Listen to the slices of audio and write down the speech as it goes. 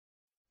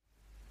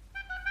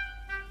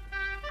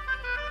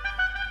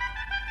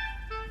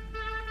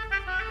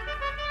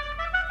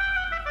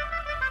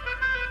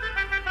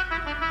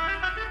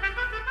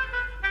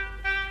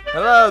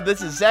Hello,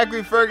 this is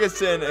Zachary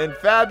Ferguson in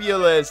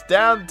fabulous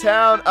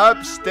downtown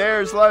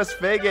upstairs Las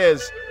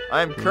Vegas.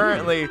 I'm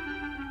currently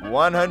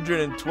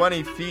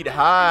 120 feet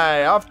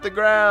high off the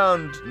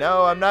ground.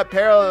 No, I'm not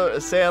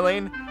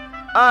parasailing.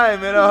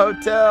 I'm in a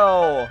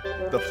hotel.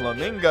 The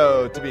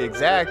Flamingo, to be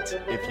exact,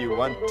 if you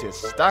want to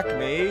stalk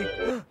me.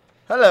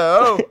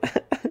 Hello.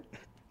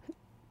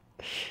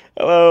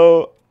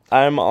 Hello.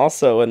 I'm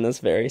also in this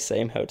very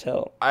same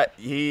hotel.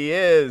 He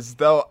is,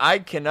 though I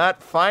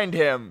cannot find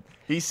him.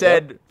 He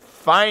said,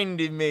 find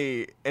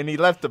me, and he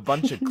left a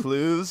bunch of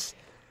clues.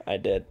 I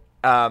did.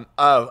 I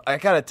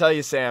gotta tell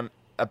you, Sam,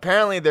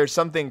 apparently there's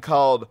something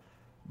called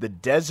the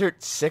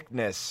desert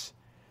sickness.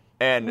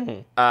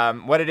 And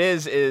what it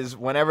is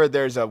whenever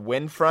there's a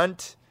wind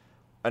front,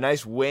 a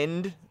nice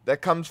wind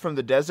that comes from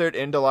the desert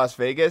into Las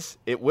Vegas,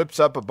 it whips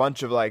up a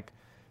bunch of, like,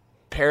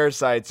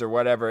 parasites or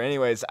whatever.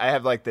 Anyways, I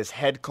have, like, this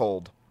head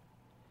cold.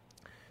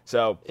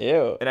 So,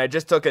 Ew. And I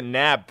just took a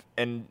nap,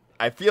 and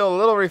I feel a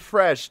little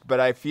refreshed, but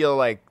I feel,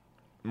 like,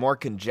 more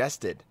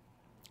congested.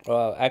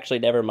 Well, actually,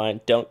 never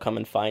mind. Don't come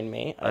and find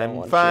me.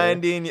 I'm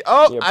finding you.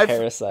 Oh, you're a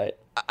parasite.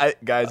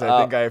 Guys, I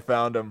think I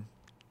found him.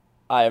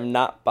 I am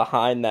not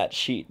behind that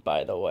sheet,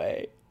 by the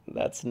way.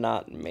 That's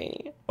not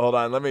me. Hold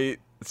on,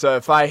 so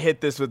if I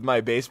hit this with my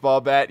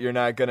baseball bat, you're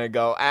not gonna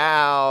go,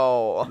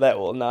 ow. That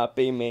will not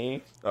be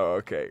me. Oh,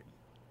 okay.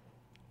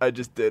 I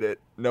just did it.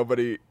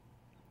 Nobody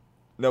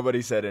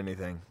said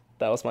anything.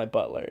 That was my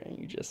butler, and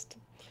you just...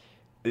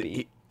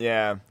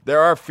 Yeah, there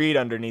are feet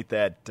underneath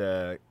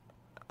that,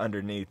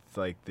 underneath,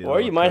 like, the... Or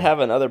you might have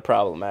another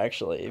problem,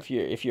 actually, if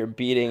you're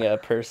beating a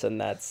person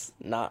that's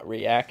not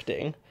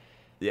reacting.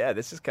 Yeah,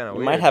 this is kind of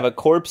weird. You might have a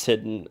corpse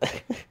hidden.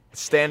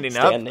 Standing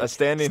up?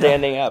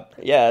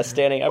 Yeah, a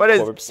standing up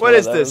corpse. What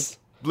is this?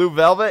 Blue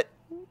Velvet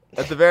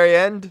at the very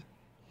end?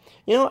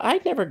 You know, I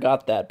never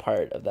got that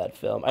part of that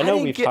film. I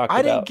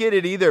didn't get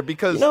it either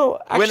because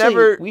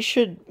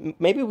actually,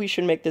 maybe we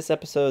should make this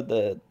episode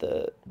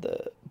the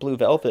Blue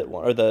Velvet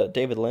one or the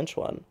David Lynch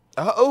one.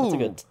 Oh, that's a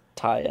good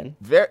tie-in.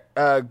 Very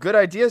good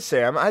idea,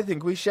 Sam. I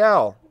think we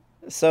shall.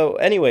 So,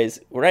 anyways,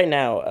 right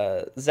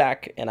now,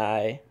 Zach and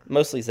I,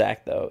 mostly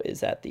Zach though,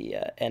 is at the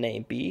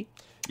NAB.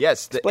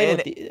 Yes,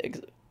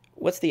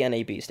 what's the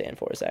NAB stand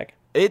for, Zach?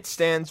 It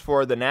stands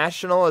for the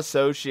National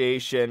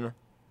Association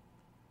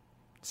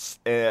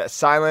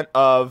Silent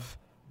of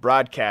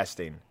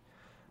Broadcasting.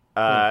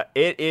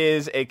 It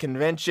is a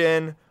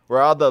convention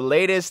where all the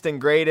latest and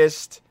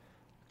greatest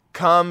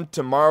come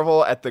to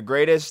marvel at the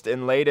greatest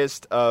and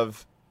latest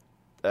of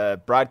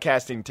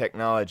broadcasting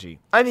technology.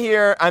 I'm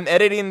here. I'm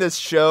editing this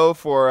show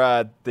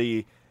for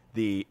the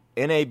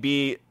NAB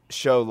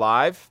show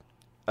live,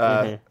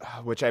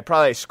 which I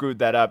probably screwed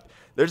that up.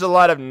 There's a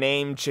lot of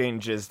name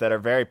changes that are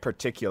very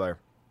particular.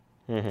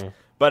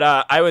 But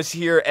I was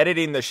here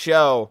editing the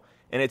show,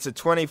 and it's a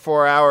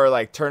 24-hour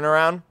like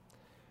turnaround.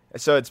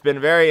 So it's been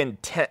very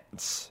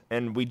intense,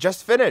 and we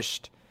just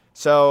finished.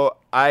 So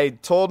I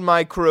told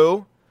my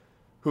crew,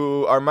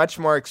 who are much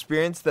more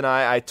experienced than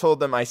I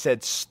told them, I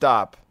said,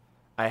 stop.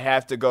 I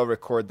have to go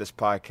record this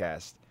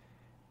podcast.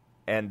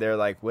 And they're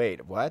like,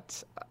 wait,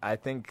 what? I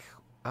think,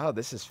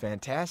 this is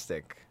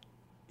fantastic.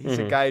 He's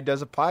a guy who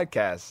does a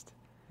podcast.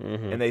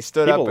 And they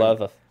stood up. People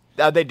love us.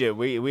 They do.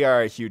 We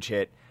are a huge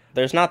hit.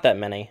 There's not that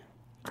many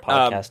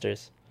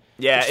podcasters.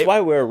 Yeah. That's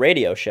why we're a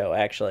radio show,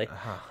 actually.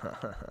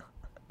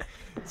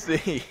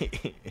 See,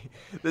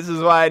 this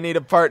is why I need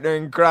a partner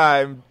in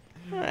crime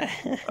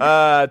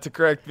to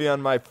correct me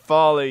on my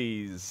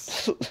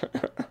follies.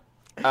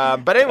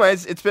 But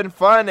anyways, it's been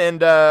fun,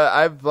 and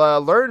I've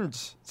learned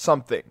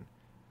something.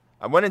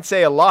 I wouldn't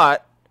say a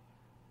lot.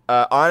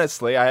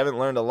 Honestly, I haven't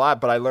learned a lot,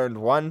 but I learned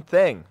one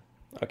thing.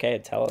 Okay,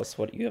 tell us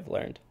what you have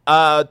learned.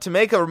 To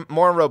make a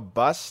more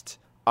robust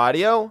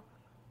audio,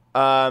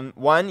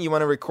 one, you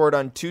want to record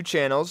on 2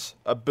 channels,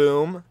 a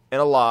boom and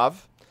a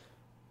lav.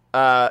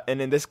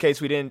 And in this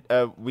case, we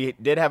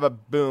did have a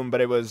boom,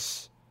 but it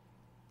was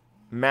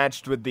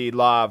matched with the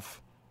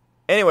lav.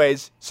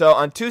 Anyways, so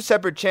on 2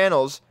 separate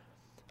channels,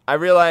 I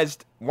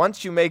realized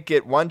once you make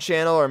it one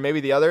channel or maybe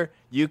the other,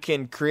 you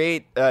can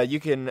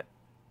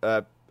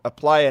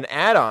apply an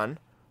add-on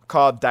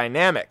called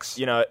dynamics.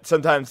 You know,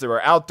 sometimes there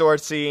were outdoor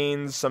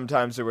scenes,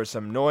 sometimes there were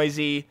some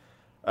noisy,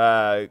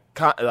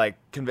 like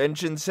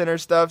convention center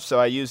stuff. So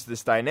I used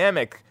this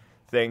dynamic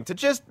thing to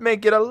just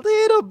make it a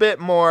little bit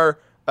more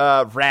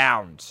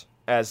round.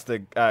 As the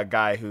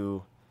guy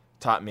who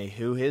taught me,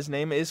 who his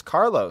name is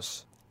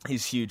Carlos.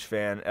 He's a huge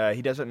fan.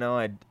 He doesn't know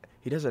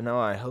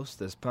I host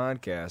this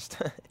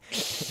podcast.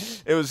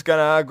 It was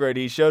kind of awkward.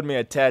 He showed me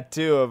a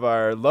tattoo of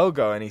our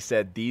logo, and he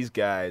said, "These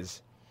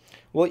guys."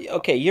 Well,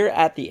 okay, you're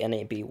at the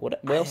NAB. What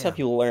else have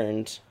you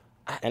leared?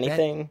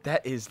 Anything?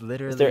 That is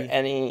literally... Is there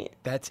any...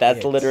 That's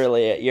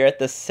literally it. You're at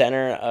the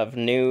center of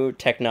new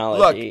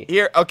technology. Look,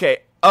 here... Okay.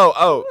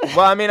 Oh.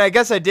 Well, I mean, I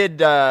guess I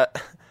did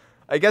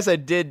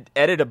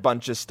edit a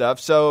bunch of stuff.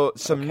 So,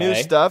 some new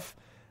stuff.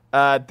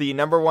 The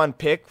number one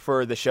pick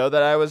for the show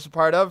that I was a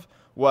part of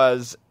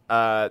was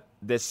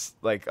this,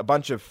 like, a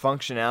bunch of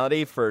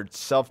functionality for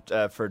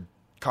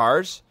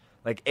cars.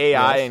 like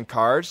AI Yes. in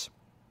cars.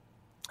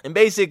 And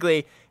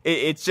basically,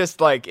 it's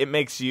just like it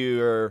makes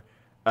your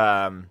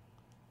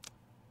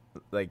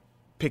like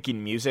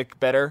picking music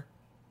better.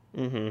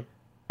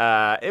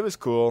 Mm-hmm. It was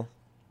cool.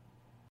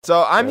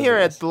 So I'm here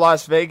at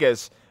Las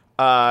Vegas,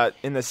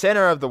 in the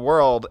center of the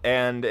world,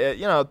 and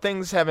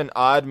things haven't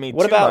awed me too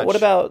much. What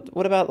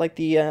about like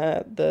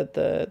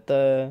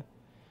the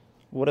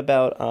what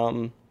about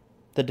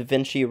the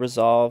DaVinci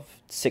Resolve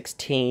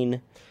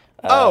 16?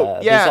 Oh,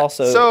 yeah. There's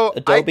also So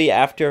Adobe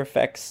After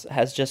Effects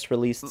has just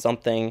released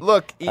something.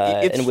 Look,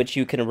 it's in which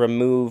you can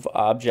remove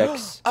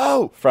objects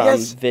oh, from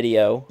yes.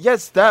 video.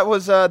 Yes, that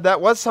was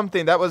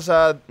something. That was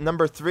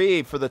number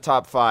 3 for the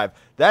top 5.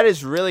 That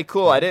is really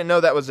cool. I didn't know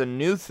that was a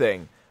new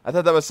thing. I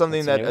thought that was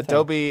something that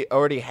Adobe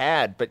already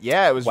had. But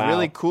yeah, it was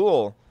really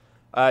cool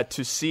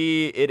to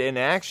see it in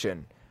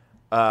action.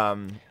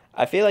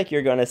 I feel like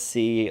you're gonna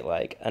see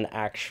like an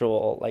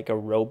actual like a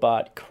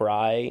robot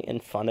cry in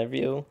front of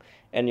you,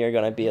 and you're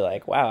gonna be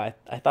like, "Wow,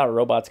 I thought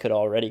robots could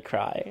already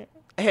cry."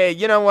 Hey,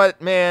 you know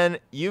what, man?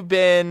 You've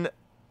been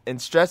in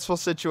stressful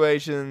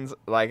situations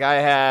like I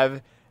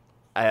have.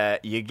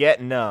 You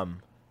get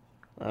numb.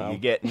 Oh. You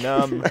get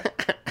numb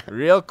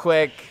real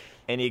quick,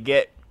 and you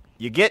get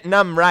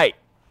numb right.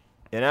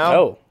 You know?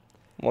 Oh,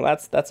 well,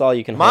 that's all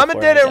you can. Mama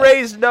hope for, didn't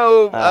raise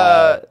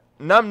no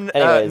numb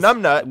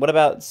nut.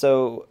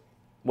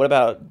 What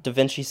about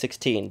DaVinci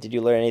 16? Did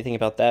you learn anything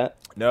about that?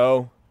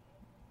 No.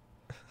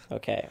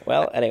 Okay.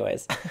 Well,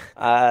 anyways,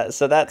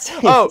 so that's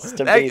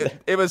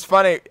it was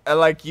funny.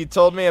 Like you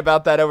told me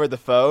about that over the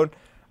phone,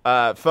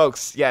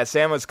 folks. Yeah,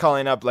 Sam was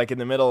calling up like in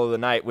the middle of the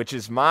night, which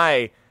is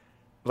my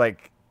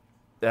like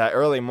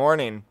early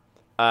morning,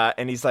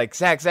 and he's like,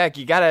 Zach,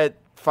 you gotta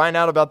find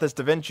out about this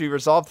DaVinci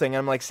Resolve thing. And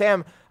I'm like,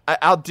 Sam,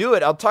 I'll do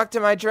it. I'll talk to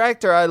my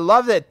director. I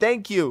love it.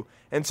 Thank you.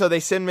 And so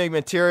they send me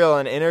material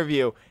and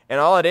interview, and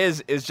all it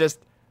was just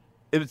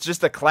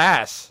a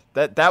class.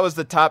 That was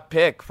the top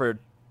pick for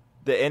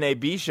the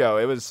NAB show.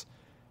 It was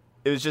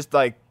just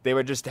like they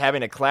were just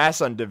having a class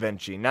on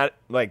DaVinci, not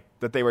like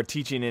that they were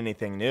teaching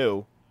anything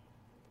new.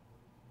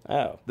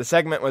 Oh. The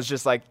segment was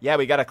just like, yeah,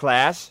 we got a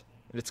class.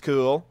 It's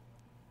cool.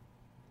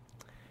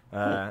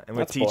 And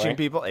we're teaching boring.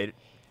 people. I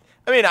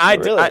mean,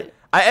 I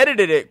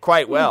edited it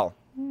quite well.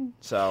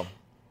 So,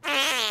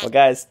 well,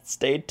 guys,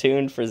 stay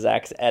tuned for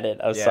Zach's edit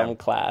of some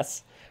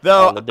class.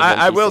 Though on the DaVinci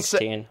I will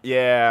 16. say,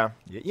 yeah,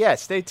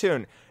 stay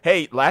tuned.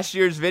 Hey, last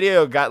year's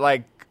video got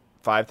like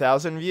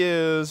 5,000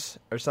 views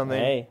or something.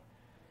 Hey,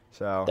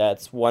 so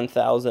that's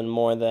 1,000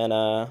 more than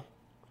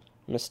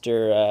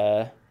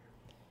Mr.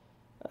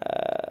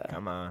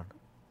 Come on,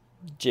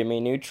 Jimmy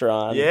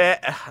Neutron.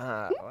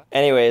 Yeah.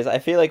 Anyways, I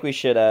feel like we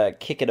should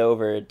kick it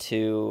over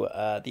to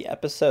the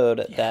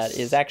episode that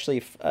is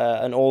actually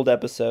an old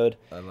episode.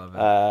 I love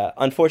it.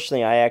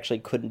 Unfortunately, I actually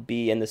couldn't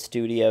be in the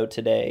studio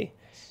today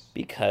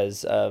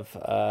because of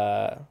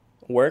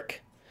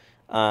work.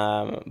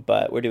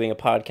 But we're doing a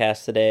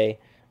podcast today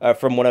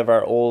from one of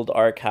our old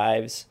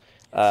archives.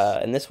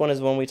 And this one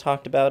is when we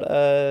talked about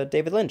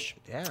David Lynch.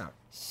 Yeah.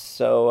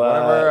 So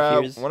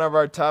one of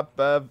our top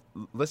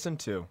listened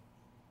to.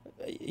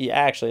 Yeah,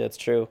 actually, that's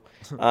true.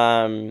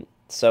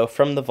 So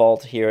from the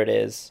vault, here it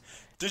is.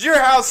 Does your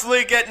house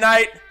leak at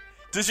night?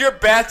 Does your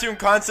bathroom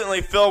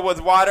constantly fill with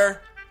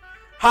water?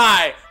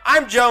 Hi,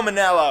 I'm Joe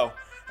Manello,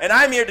 and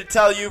I'm here to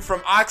tell you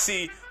from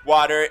Oxy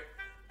Water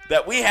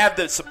that we have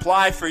the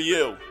supply for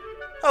you.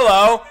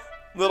 Hello,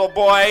 little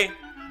boy.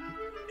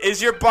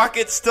 Is your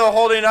bucket still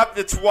holding up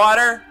its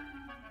water?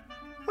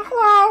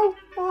 Hello.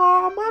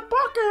 My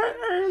bucket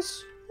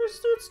is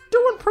it's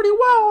doing pretty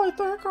well, I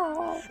think.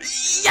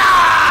 Yeah!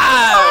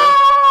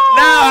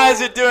 Now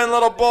how's it doing,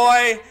 little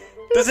boy?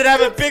 Does it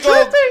have a big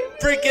old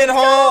freaking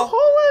hole?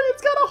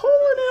 It's got a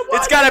hole in it.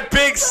 It's got a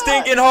big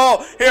stinking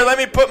hole. Here, let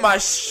me put my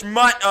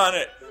schmut on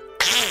it.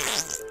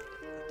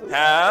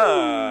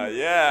 Ah,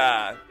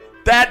 yeah.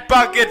 That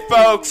bucket,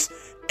 folks,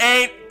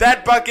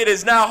 that bucket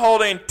is now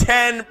holding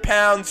 10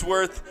 pounds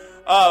worth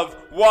of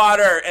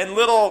water. And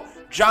little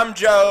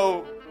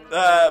Jumjo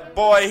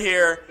boy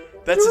here,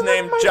 that's his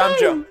name,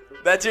 Jumjo.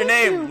 That's your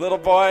name, little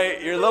boy.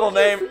 Your little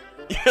name.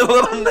 Your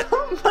little name.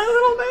 My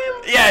little name?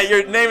 Yeah,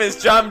 your name is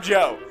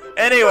Jumjo.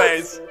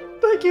 Anyways.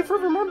 Thank you for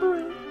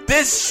remembering.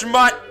 This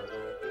schmut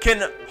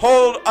can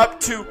hold up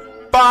to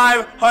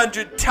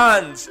 500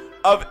 tons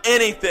of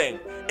anything.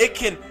 It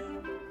can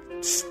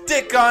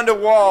stick onto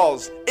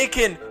walls. It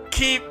can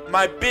keep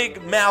my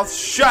big mouth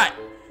shut.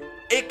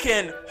 It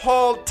can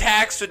hold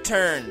tax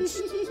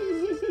returns.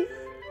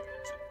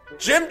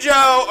 Jim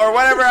Joe, or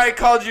whatever I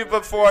called you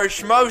before,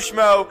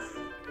 Schmo,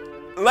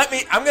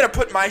 I'm gonna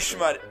put my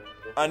schmut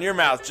on your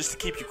mouth just to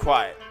keep you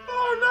quiet.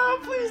 Oh no,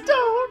 please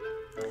don't.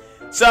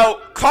 So,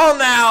 call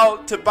now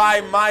to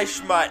buy my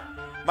schmut.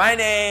 My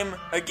name,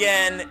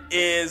 again,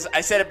 is,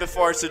 I said it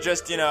before, so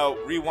just,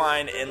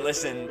 rewind and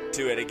listen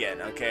to it again,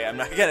 okay? I'm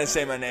not gonna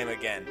say my name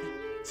again.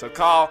 So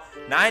call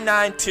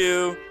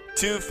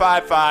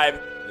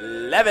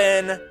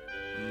 992-255-11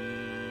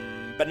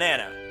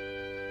 banana.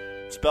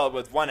 Spelled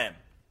with one M.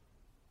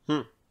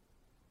 Hmm.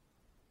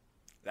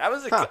 That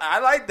was I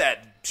like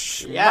that.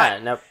 Yeah,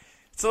 no,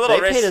 it's a little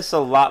they rich. paid us a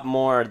lot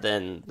more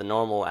than the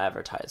normal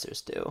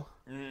advertisers do.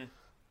 Mm.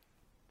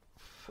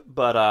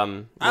 But I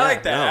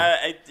like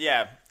that.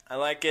 I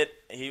like it.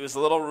 He was a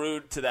little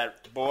rude to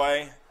that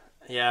boy,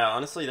 yeah,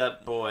 honestly,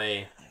 that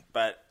boy.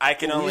 but I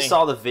can only. We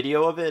saw the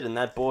video of it, and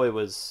that boy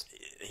was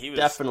He was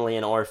definitely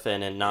an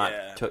orphan and not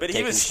but he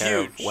taken was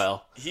care huge. of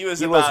well. He was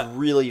He about. was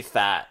really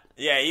fat.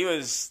 Yeah, he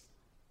was.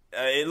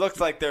 It looked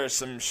like there was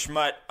some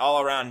schmut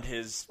all around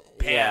his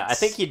pants. Yeah, I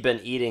think he'd been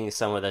eating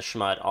some of the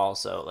schmut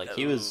also. Like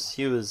he was,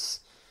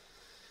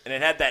 and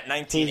it had that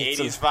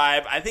 1980s Some-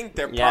 vibe. I think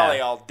they're Yeah. probably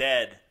all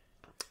dead.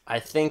 I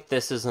think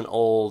this is an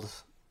old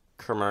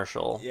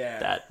commercial Yeah.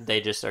 that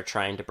they just are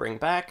trying to bring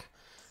back.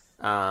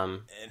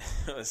 And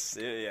it was.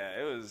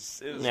 It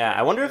was. Yeah,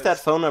 I wonder if that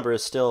phone number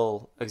is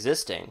still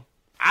existing.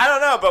 I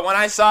don't know, but when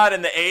I saw it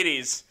in the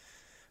 80s,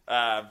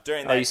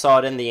 during that. Oh, you saw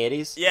it in the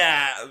 80s?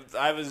 Yeah,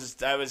 I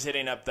was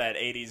hitting up that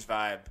 80s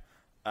vibe.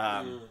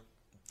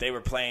 They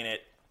were playing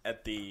it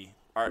at the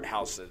art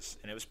houses,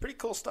 and it was pretty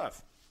cool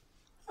stuff.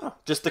 Oh,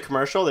 just the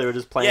commercial? They were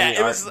just playing Yeah, the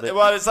it art, was.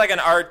 Well, it was like an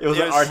art. It was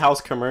an art house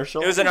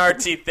commercial? It was an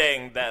artsy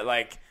thing that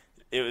like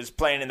it was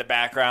playing in the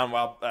background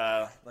while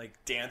like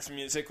dance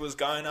music was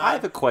going on. I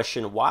have a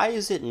question. Why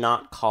is it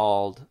not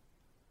called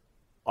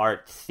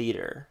art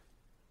theater?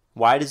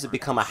 Why does it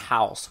become a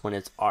house when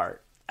it's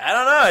art? I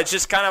don't know. It's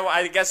just kind of.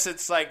 I guess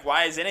it's like,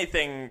 why is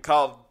anything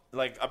called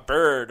like a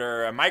bird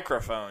or a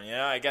microphone? You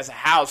know, I guess a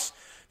house.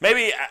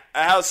 Maybe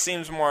a house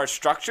seems more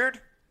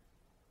structured.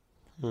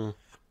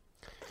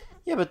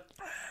 Yeah, but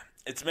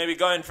It's maybe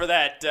going for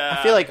that.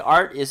 I feel like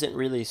art isn't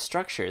really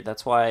structured.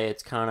 That's why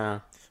it's kind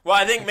of... Well,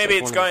 I think maybe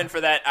like it's one of going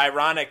for that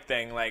ironic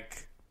thing.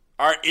 Like,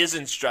 art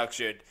isn't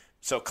structured,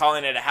 so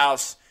calling it a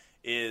house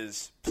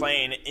is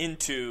playing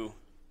into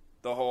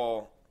the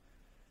whole.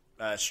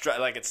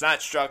 Like, it's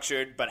not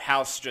structured, but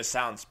house just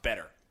sounds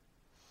better.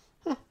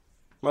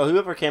 Well,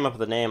 whoever came up with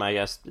the name, I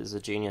guess, is a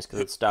genius because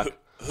it stuck.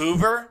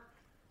 Hoover?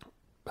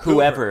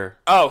 Whoever.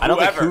 Oh, I don't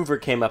think whoever. Hoover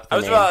came up with I the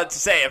was name. about to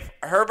say, if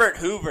Herbert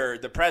Hoover,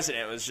 the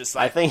president, was just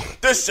like, I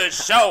think- this is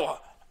so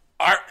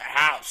art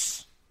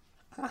house.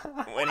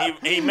 When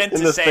he meant In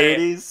to the say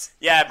 30s,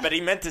 yeah, but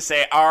he meant to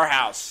say our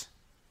house.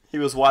 he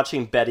was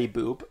watching Betty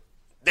Boop.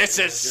 This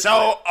is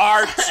so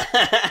art.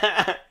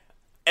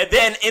 And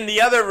then in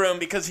the other room,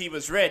 because he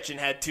was rich and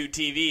had 2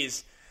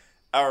 TVs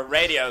or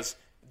radios,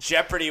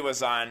 Jeopardy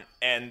was on,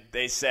 and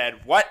they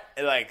said, "What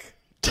like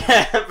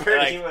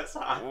Betty was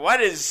on.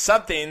 what is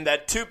something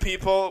that 2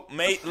 people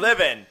may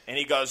live in?" And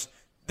he goes,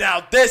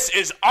 "Now this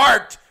is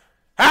art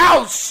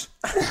house."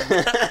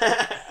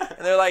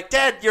 And they're like,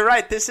 "Dad, you're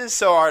right. This is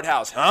so art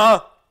house,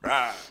 huh?"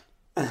 Ah.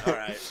 All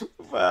right.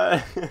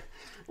 Well,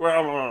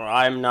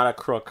 I'm not a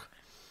crook.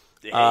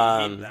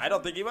 I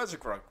don't think he was a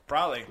crook.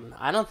 Probably.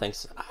 I don't think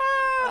so.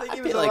 I think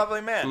he was feel a like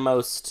lovely man.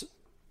 most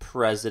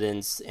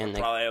presidents in the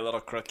Probably a little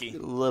crooky.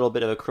 little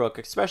bit of a crook,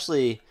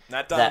 especially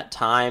Not done. that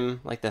time,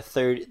 like the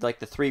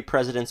 3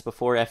 presidents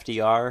before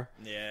FDR.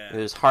 Yeah. It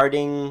was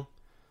Harding,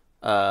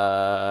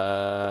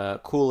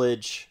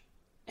 Coolidge,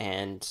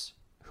 and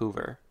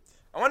Hoover.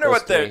 I wonder Those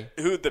what three.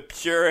 who the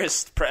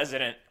purest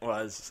president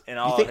was in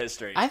all of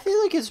history. I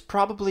feel like it's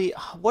probably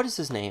what is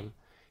his name?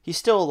 He's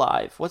still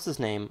alive. What's his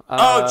name?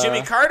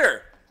 Jimmy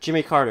Carter.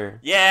 Jimmy Carter.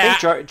 Yeah.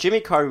 I think Jimmy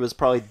Carter was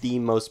probably the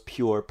most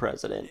pure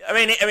president. I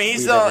mean,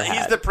 he's ever he's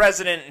had. the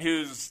president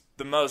who's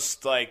the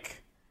most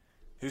like,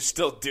 who's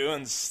still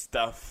doing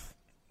stuff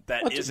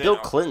that Well, isn't. Bill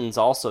Clinton's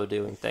also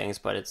doing things,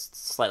 but it's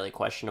slightly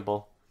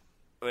questionable.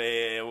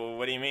 Wait,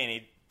 what do you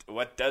mean?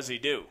 What does he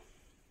do?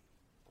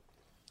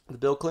 The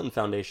Bill Clinton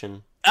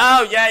Foundation.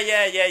 Oh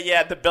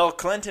yeah. The Bill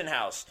Clinton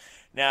house.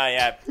 No,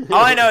 yeah.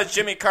 All I know is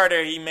Jimmy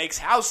Carter. He makes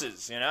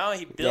houses. You know,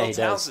 he builds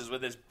does. houses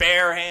with his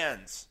bare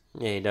hands.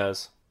 Yeah, he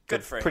does.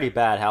 Good for him. Pretty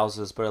bad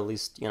houses, but at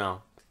least,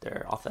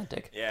 they're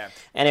authentic. Yeah.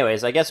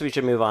 Anyways, I guess we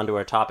should move on to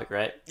our topic,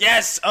 right?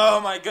 Yes. Oh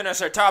my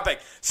goodness, our topic.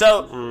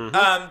 So,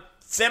 Mm-hmm.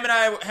 Sam and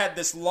I had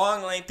this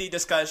long, lengthy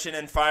discussion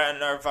in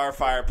our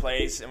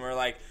fireplace, and we're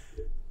like,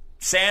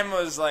 Sam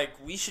was like,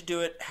 we should do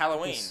it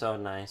Halloween. It's so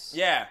nice.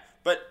 Yeah,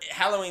 but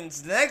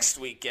Halloween's next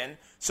weekend.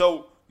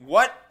 So,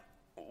 what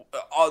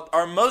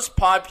our most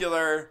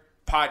popular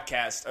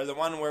podcasts are the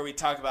one where we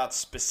talk about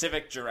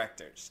specific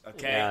directors.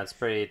 Okay. Yeah,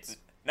 it's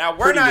Now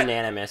we're pretty not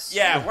unanimous.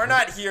 Yeah, we're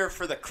not here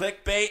for the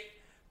clickbait,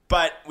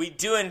 but we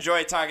do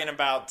enjoy talking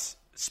about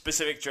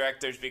specific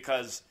directors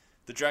because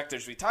the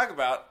directors we talk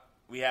about,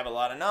 we have a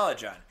lot of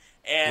knowledge on.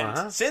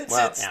 And since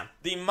it's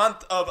the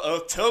month of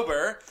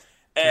October,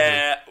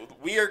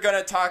 we are going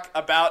to talk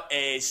about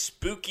a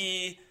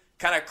spooky,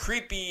 kind of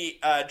creepy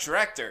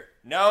director.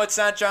 No, it's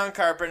not John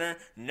Carpenter.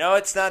 No,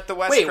 it's not the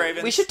Wes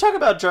Cravens. We should talk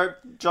about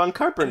John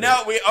Carpenter.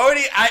 No,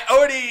 I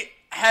already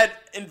had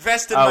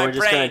invested my brain. Oh, we're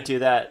just going to do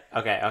that?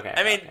 Okay.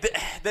 I mean,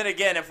 then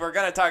again, if we're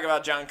going to talk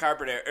about John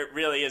Carpenter, it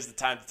really is the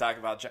time to talk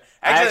about John.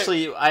 I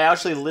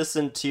actually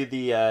listened to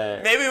the...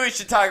 Maybe we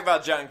should talk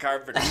about John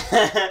Carpenter.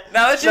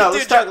 Now, let's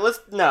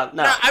just No.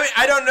 I mean,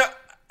 I don't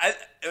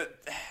know.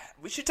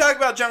 We should talk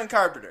about John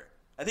Carpenter.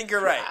 I think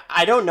you're right.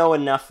 I don't know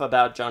enough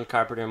about John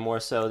Carpenter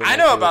more so than I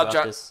know do about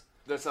John.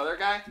 This other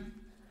guy?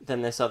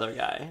 than this other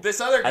guy. This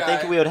other guy. I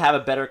think we would have a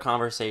better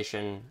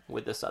conversation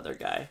with this other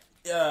guy.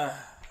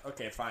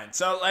 Okay, fine.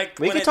 So, like,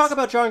 we could talk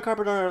about John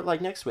Carpenter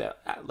like next week.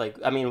 Like,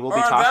 I mean, we'll be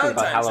talking Valentine's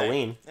about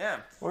Halloween. Day. Yeah,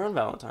 or on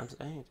Valentine's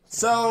Day.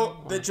 So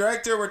the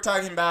director we're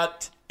talking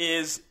about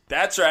is,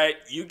 that's right,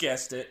 you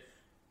guessed it.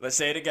 Let's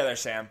say it together,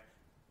 Sam.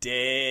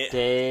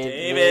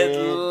 David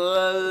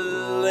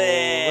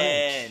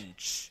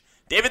Lynch.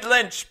 David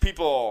Lynch,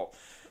 people.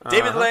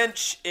 David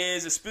Lynch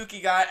is a spooky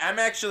guy. I'm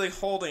actually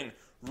holding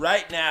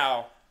right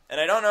now,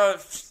 and I don't know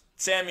if,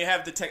 Sam, you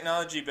have the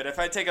technology, but if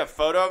I take a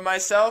photo of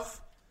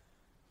myself,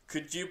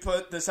 could you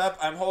put this up?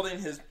 I'm holding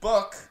his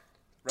book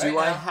right now. Do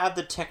I have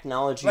the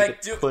technology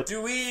to put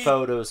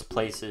photos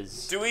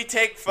places? Do we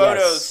take photos?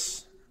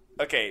 Yes.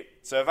 Okay,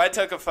 so if I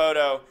took a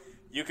photo,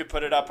 you could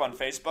put it up on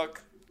Facebook?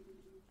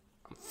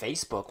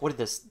 Facebook? What is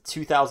this,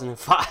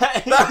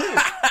 2005? No,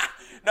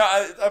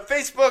 a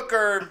Facebook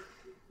or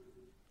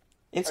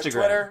Instagram. Or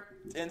Twitter,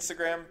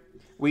 Instagram.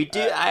 We do.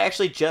 I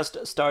actually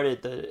just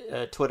started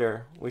the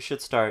Twitter. We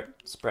should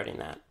start spreading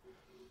that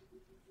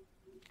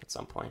at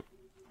some point.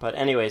 But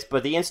anyways,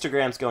 the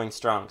Instagram's going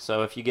strong.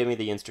 So if you give me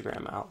the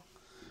Instagram,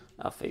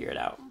 I'll figure it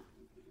out.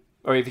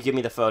 Or if you give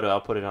me the photo,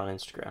 I'll put it on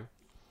Instagram.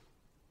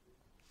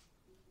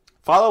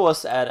 Follow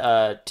us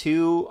at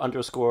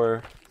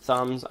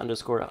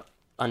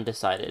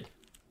 2_thumbs_undecided.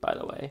 By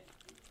the way,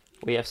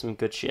 we have some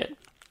good shit.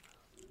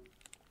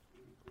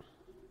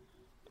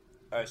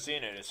 I've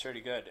seen it. It's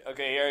pretty good.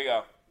 Okay, here we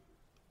go.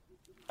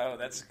 Oh,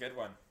 that's a good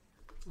one.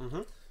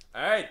 Mm-hmm.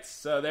 All right,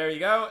 so there you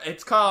go.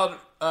 It's called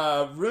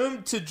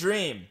Room to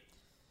Dream.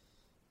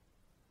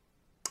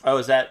 Oh,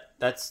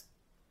 that's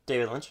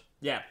David Lynch?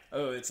 Yeah.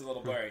 Oh, it's a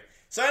little blurry.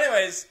 So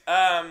anyways,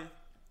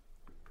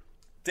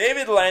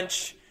 David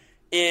Lynch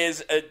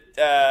is a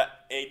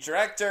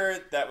director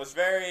that was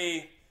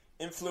very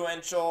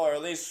influential, or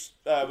at least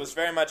was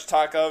very much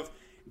talk of.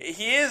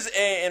 He is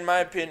in my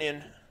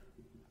opinion...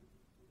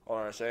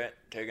 Hold on a second.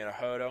 Taking a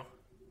hodo.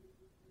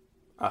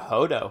 A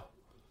hodo?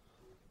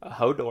 A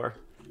hodor.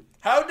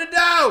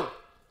 How-da-do!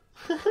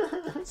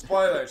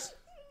 Spoilers.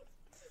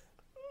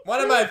 One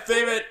of my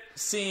favorite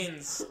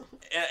scenes,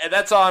 and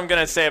that's all I'm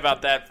going to say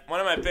about that. One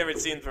of my favorite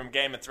scenes from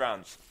Game of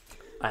Thrones.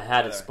 I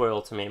had it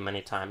spoiled to me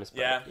many times.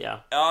 But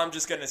yeah. All I'm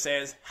just going to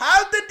say is,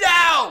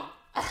 how-da-do!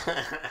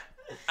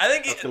 I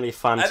think it's gonna be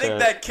fun. I think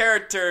that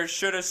character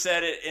should have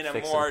said it in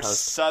a more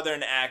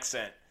southern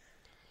accent.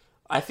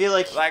 I feel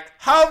like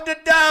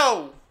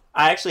how-da-do!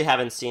 I actually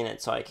haven't seen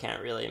it, so I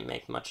can't really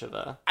make much of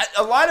a...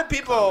 A lot of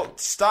people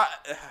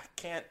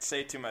can't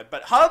say too much,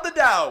 but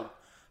how-da-do!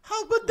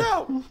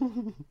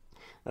 How-da-do!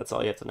 That's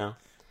all you have to know.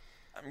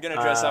 I'm going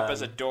to dress up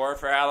as a door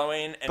for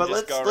Halloween and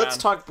just go around. Let's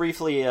talk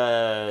briefly...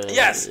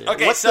 yes,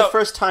 okay, what's the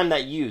first time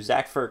that you,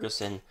 Zach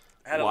Ferguson,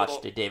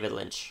 watched a David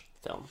Lynch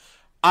film?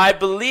 I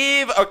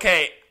believe...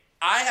 Okay,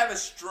 I have a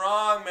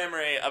strong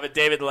memory of a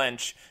David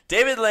Lynch.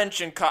 David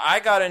Lynch, I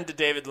got into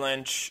David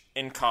Lynch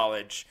in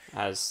college.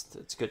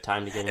 It's a good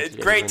time to get into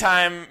David Great Lynch.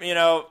 time, you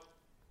know.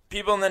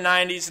 People in the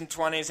 90s and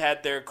 20s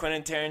had their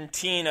Quentin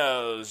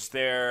Tarantinos,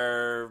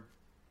 their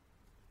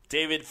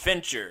David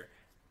Fincher.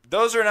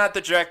 Those are not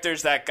the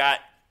directors that got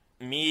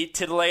me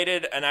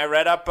titillated and I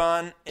read up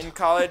on in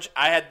college.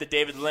 I had the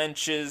David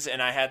Lynches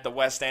and I had the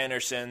Wes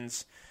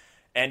Andersons.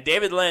 And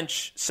David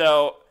Lynch,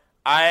 so...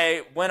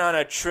 I went on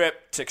a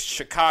trip to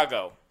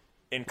Chicago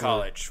in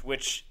college,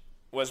 which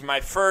was my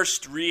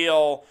first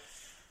real,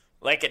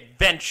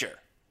 adventure.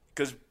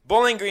 Because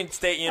Bowling Green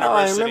State University... Oh,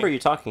 I remember you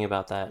talking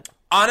about that.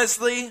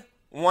 Honestly,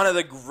 one of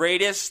the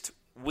greatest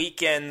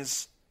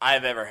weekends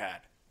I've ever had.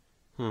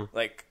 In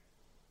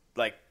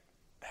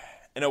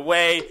a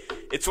way,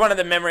 it's one of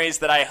the memories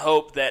that I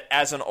hope that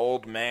as an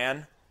old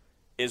man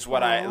is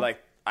what I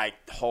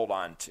hold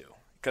on to.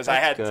 Because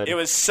it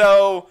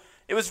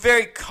was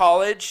very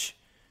college...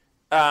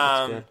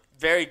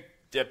 very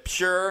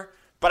pure,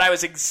 but I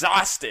was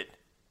exhausted.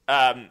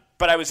 But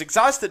I was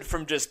exhausted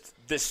from just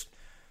this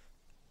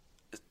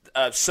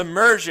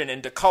submersion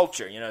into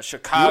culture. You know,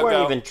 Chicago. You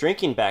weren't even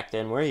drinking back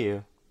then, were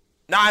you?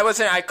 No, I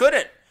wasn't. I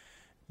couldn't.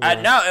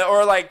 Yeah.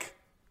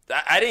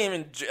 I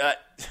didn't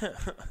even.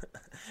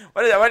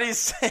 What are you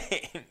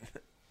saying?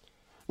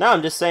 No,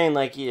 I'm just saying,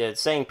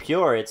 saying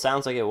pure. It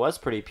sounds like it was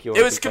pretty pure.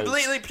 It was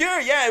completely pure.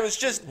 Yeah, it was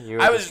just. You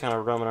were just kind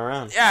of roaming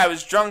around. Yeah, I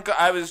was drunk.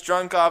 I was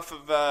drunk off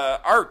of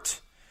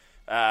art.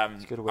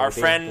 Our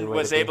friend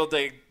was able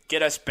to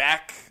get us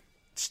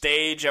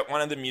backstage at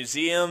one of the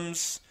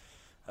museums.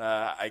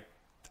 I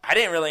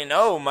didn't really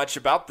know much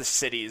about the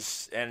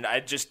cities, and I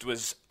just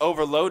was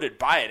overloaded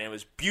by it. And it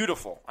was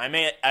beautiful. I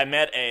met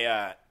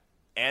a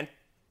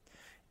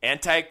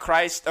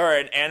antichrist or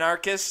an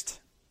anarchist.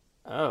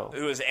 Oh,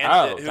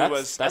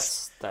 that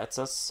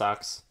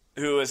sucks.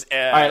 Who was all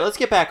right? Let's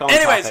get back on.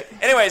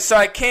 Anyways, so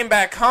I came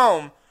back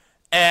home,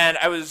 and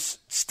I was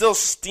still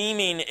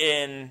steaming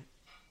in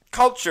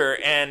culture,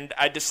 and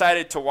I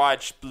decided to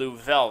watch Blue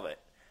Velvet.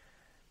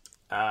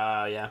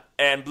 Yeah.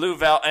 And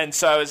and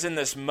so I was in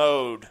this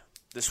mode,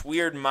 this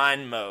weird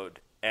mind mode,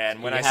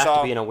 and when I saw, you have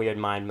to be in a weird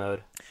mind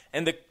mode.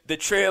 And the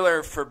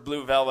trailer for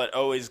Blue Velvet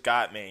always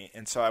got me,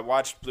 and so I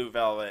watched Blue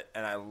Velvet,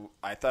 and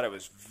I thought it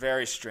was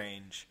very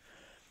strange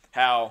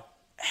how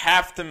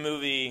half the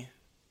movie,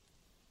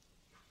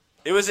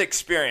 it was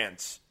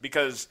experience,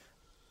 because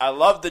I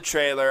loved the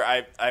trailer.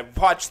 I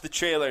watched the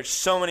trailer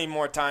so many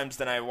more times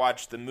than I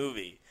watched the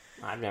movie.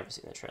 I've never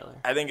seen the trailer.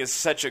 I think it's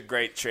such a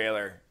great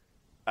trailer.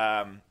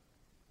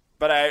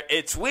 But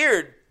it's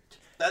weird.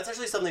 That's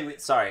actually something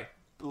sorry.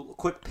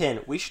 Quick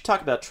pin. We should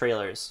talk about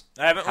trailers.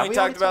 Haven't we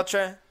talked about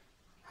trailers?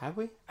 Have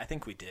we? I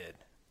think we did.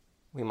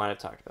 We might have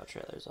talked about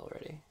trailers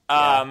already.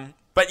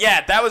 But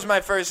yeah, that was my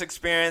first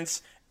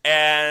experience.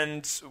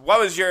 And what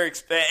was your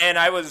experience? And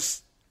I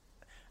was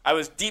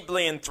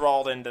deeply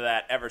enthralled into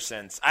that ever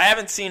since. I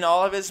haven't seen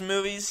all of his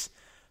movies,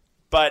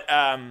 but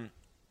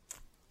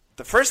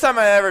the first time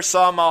I ever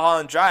saw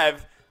Mulholland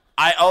Drive,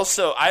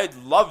 I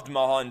loved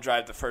Mulholland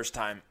Drive the first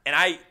time, and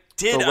I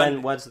did. But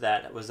when was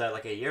that? Was that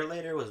like a year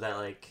later? Was that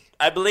like?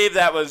 I believe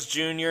that was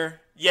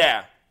junior.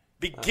 Yeah,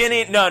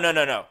 beginning.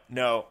 Okay.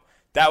 No.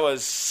 That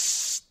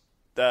was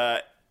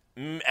the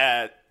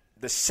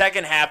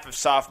second half of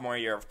sophomore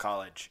year of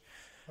college.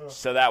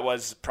 So that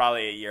was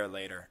probably a year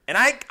later, and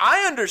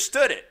I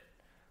understood it.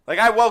 Like,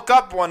 I woke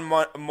up one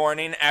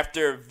morning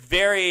after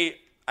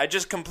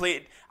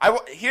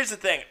here's the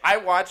thing. I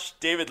watch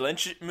David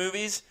Lynch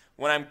movies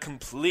when I'm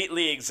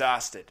completely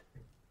exhausted.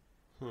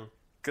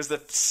 Because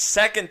the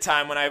second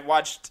time when I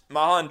watched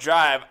Mulholland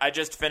Drive, I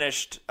just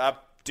finished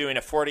up doing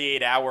a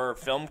 48-hour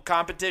film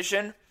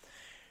competition,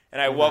 and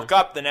I woke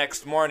up the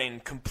next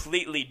morning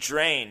completely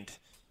drained,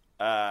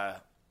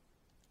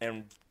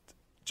 and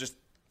just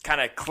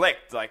kind of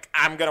clicked, like,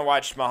 I'm going to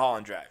watch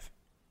Mulholland Drive.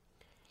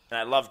 And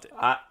I loved it.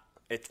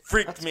 It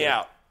freaked me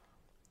out.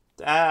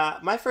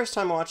 My first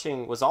time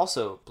watching was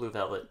also Blue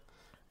Velvet.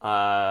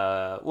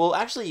 Well,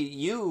 actually,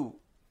 you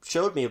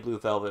showed me a Blue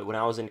Velvet when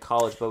I was in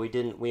college, but we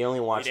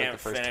only watched like the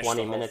first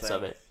 20 minutes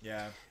of it.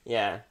 Yeah.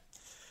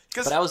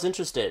 But I was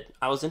interested.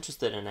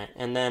 In it.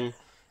 And then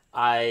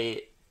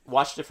I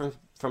watched it from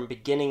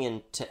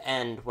beginning to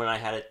end when I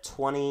had a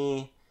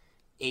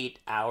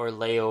 28-hour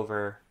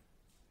layover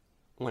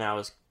when I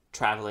was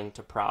traveling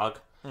to Prague,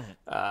 when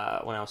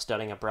I was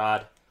studying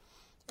abroad.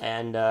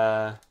 And,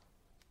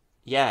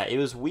 yeah, it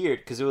was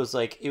weird because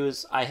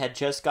I had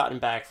just gotten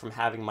back from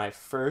having my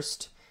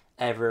first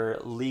ever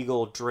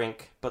legal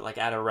drink, but like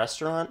at a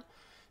restaurant.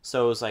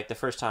 So it was like the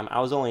first time. I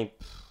was only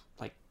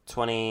like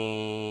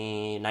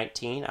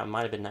 19. I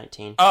might have been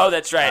 19. Oh,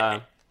 that's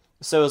right.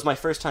 So it was my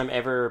first time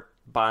ever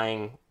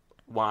buying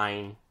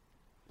wine,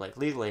 like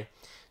legally.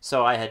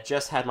 So I had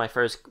just had it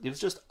was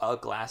just a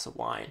glass of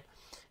wine.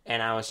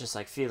 And I was just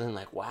like feeling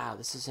like, wow,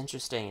 this is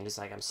interesting. And it's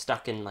like I'm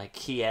stuck in like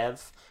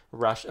Kiev,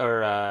 Russia,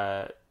 or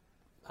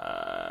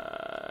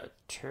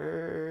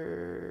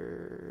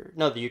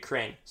the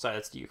Ukraine. Sorry,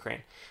 that's the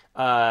Ukraine.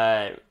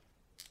 And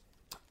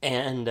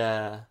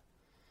I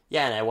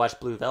watched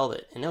Blue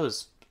Velvet, and it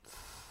was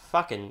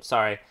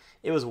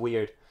it was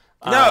weird.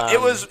 No, it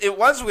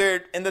was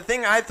weird, and the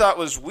thing I thought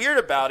was weird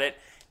about it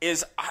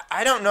is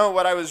I don't know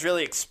what I was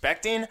really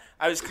expecting.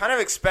 I was kind of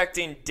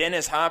expecting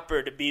Dennis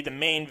Hopper to be the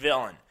main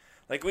villain.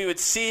 Like, we would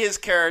see his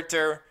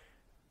character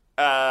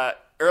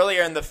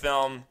earlier in the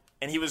film,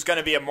 and he was going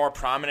to be a more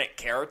prominent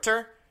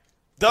character.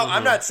 Though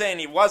I'm not saying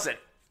he wasn't.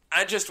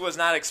 I just was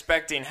not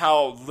expecting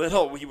how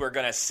little we were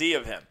going to see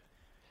of him.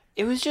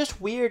 It was just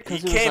weird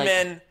because he came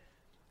in.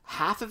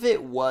 Half of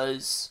it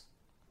was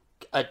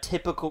a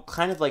typical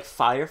kind of like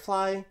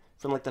Firefly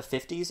from like the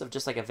 50s, of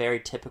just like a very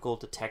typical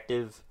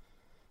detective,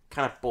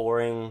 kind of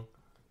boring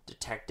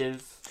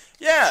detective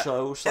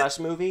show /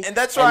 movie. And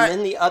that's why. And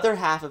then the other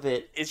half of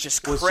it, it's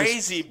just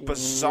crazy,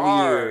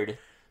 bizarre. Weird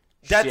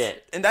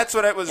shit. And that's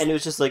what it was. And it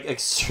was just like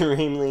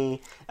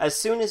extremely. As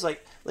soon as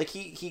like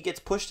he gets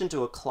pushed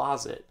into a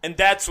closet, and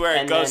that's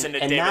where it goes into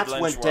David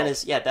Lynch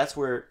world. That's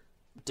where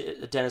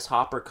Dennis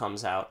Hopper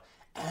comes out,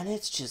 and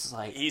it's just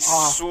like he's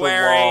off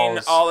swearing the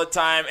walls all the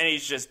time, and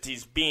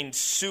he's being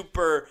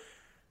super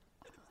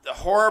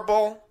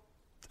horrible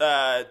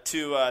to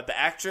the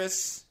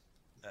actress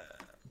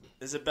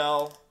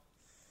Isabel.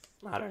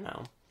 I don't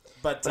know.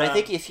 But I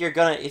think if you're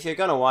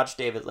gonna watch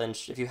David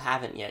Lynch, if you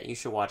haven't yet, you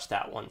should watch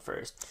that one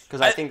first,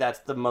 because I think that's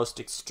the most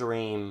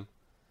extreme.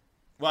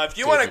 Well, if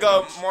you want to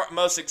go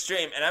most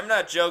extreme, and I'm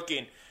not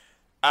joking,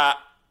 I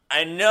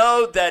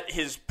know that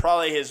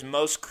probably his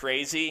most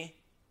crazy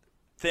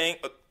thing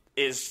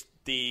is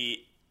the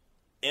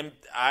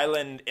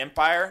Island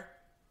Empire.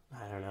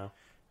 I don't know.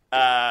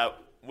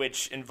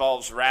 Which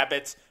involves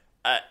rabbits,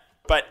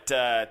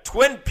 but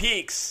Twin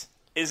Peaks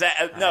is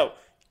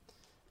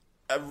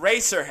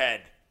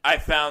Eraserhead. I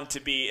found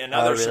to be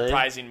another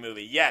surprising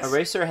movie. Yes,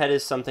 Eraserhead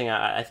is something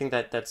I think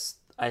that's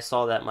I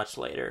saw that much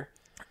later.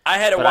 I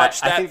had to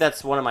watch that. I think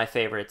that's one of my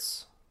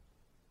favorites.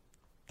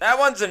 That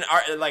one's an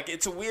art. Like,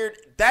 it's a weird.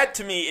 That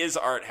to me is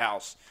art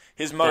house.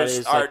 His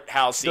most art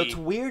housey. What's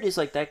weird is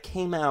like that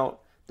came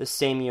out the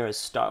same year as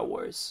Star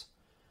Wars.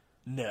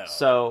 No.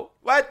 So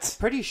what? I'm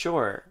pretty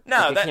sure.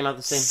 No, that came out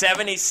the same.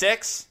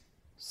 76.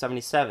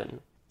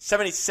 77.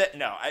 77.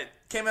 No, it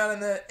came out in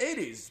the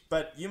 80s,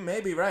 but you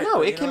may be right.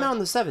 No, it came out in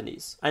the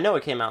 70s. I know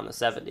it came out in the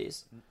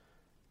 70s.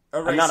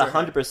 I'm not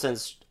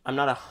 100%. I'm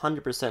not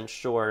 100%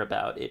 sure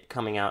about it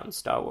coming out in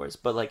Star Wars,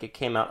 but like it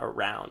came out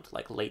around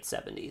like late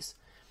 70s.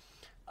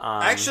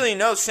 Actually,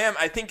 no, Sam.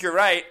 I think you're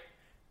right.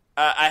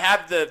 I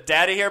have the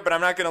data here, but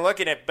I'm not going to look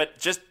at it. But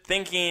just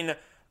thinking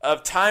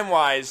of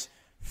time-wise,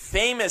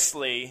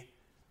 famously,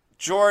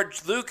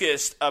 George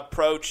Lucas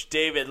approached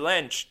David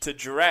Lynch to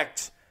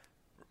direct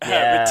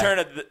Return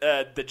of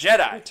the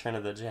Jedi. Return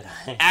of the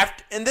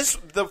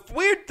Jedi. The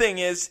weird thing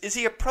is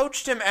he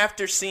approached him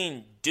after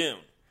seeing Dune,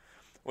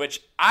 which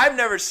I've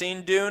never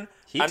seen Dune.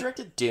 He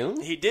directed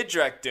Dune? He did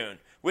direct Dune,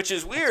 which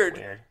is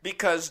weird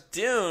because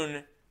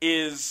Dune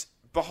is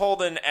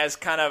beholden as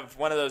kind of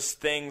one of those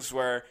things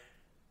where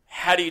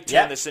how do you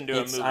turn this into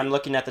a movie? I'm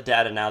looking at the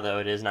data now, though.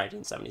 It is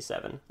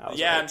 1977.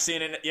 I'm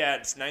seeing it. Yeah,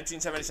 it's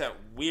 1977.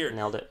 Weird.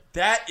 Nailed it.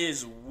 That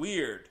is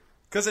weird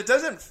because it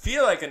doesn't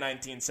feel like a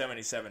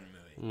 1977 movie.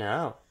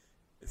 No.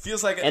 It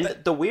feels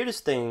like... the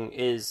weirdest thing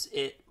is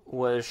it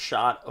was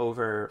shot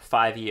over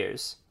 5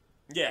 years.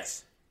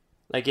 Yes.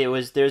 Like,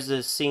 there's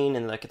a scene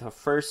in, like, the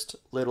first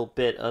little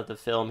bit of the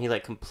film, he,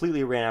 like,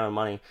 completely ran out of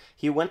money.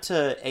 He went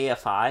to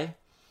AFI,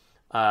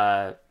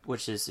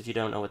 which is, if you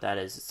don't know what that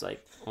is, it's,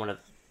 like, one of,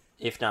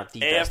 if not the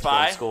best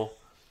film school.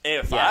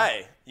 AFI?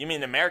 Yeah. You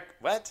mean America?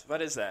 What?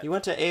 What is that? You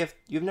went to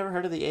You've never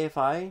heard of the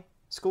AFI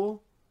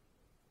school?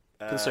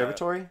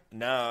 Conservatory?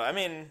 No, I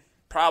mean...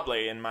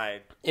 Probably in my...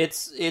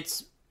 It's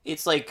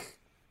like...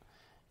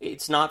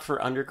 It's not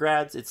for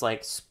undergrads. It's,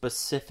 like,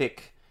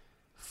 specific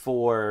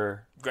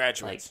for...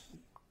 Graduates. Like,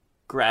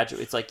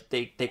 graduates. It's like,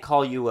 they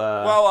call you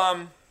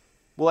a...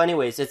 Well,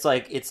 anyways, it's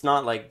like... It's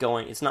not like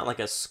going... It's not like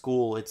a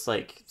school. It's,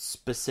 like,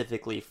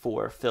 specifically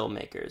for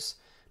filmmakers.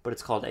 But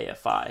it's called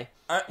AFI.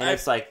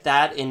 It's like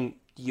that in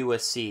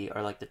USC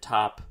are, like, the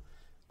top,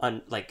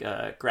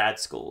 grad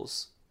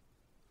schools.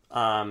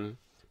 But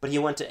he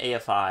went to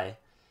AFI...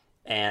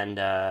 And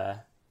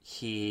I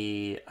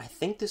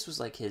think this was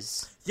like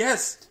his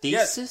thesis.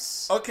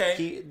 Yes.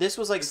 Okay. This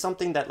was like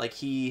something that like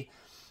he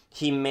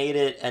made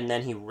it, and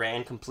then he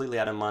ran completely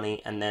out of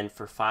money, and then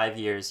for 5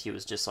 years he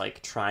was just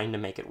like trying to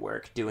make it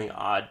work, doing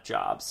odd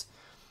jobs,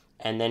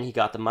 and then he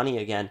got the money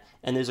again.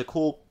 And there's a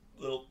cool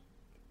little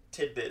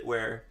tidbit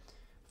where,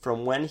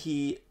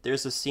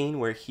 there's a scene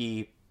where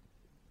he,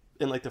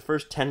 in like the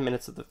first 10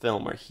 minutes of the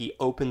film, where he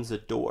opens a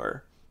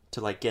door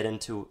to like get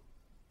into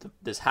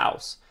this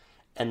house.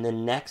 And the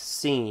next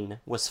scene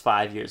was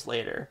 5 years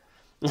later.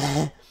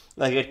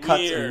 Like, it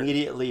cuts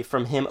immediately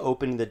from him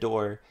opening the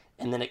door,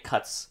 and then it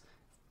cuts,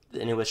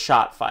 and it was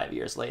shot 5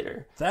 years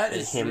later. That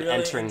is him really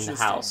entering the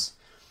house.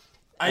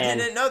 I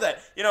didn't know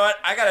that. You know what?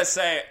 I gotta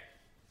say,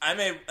 I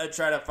may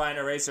try to find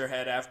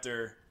Eraserhead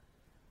after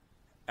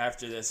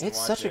this. It's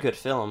such a good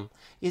film.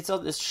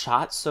 It's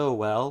shot so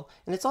well,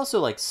 and it's also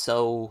like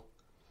so...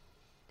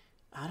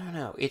 I don't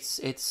know. It's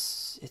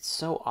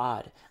so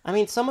odd. I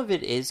mean, some of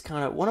it is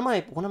kind of one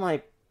of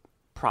my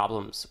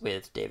problems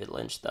with David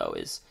Lynch, though,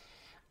 is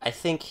I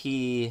think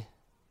he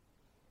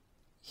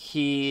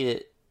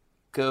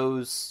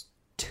goes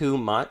too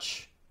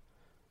much.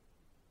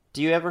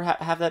 Do you ever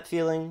have that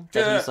feeling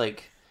that he's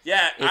like?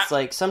 Yeah. It's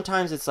like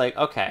sometimes it's like,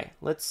 okay,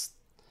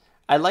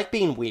 I like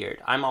being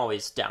weird. I'm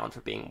always down for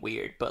being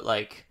weird, but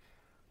like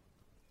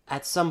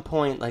at some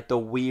point, like the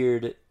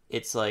weird,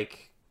 it's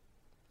like.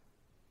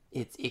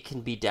 It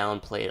can be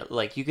downplayed.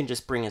 Like, you can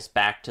just bring us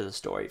back to the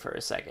story for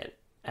a second.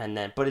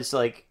 But it's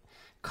like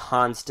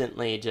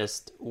constantly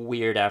just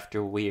weird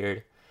after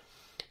weird.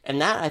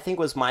 And that, I think,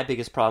 was my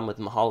biggest problem with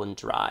Mulholland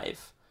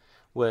Drive.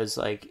 Was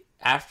like,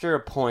 after a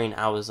point,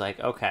 I was like,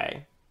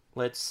 okay,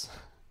 let's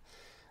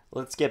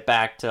get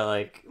back to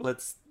like,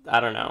 I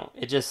don't know.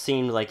 It just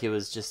seemed like it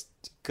was just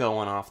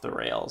going off the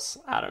rails.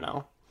 I don't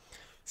know.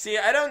 See,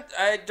 I don't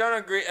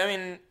agree. I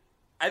mean,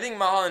 I think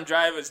Mulholland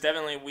Drive was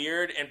definitely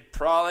weird, and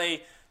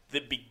probably the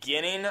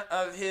beginning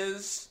of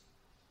his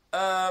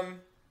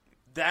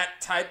that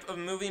type of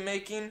movie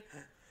making,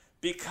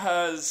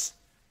 because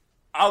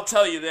I'll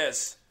tell you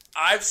this,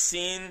 I've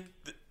seen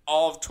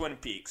all of Twin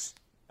Peaks,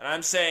 and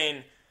I'm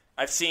saying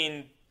I've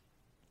seen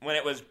when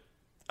it was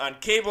on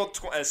cable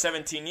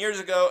 17 years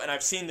ago, and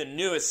I've seen the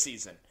newest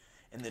season.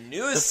 And the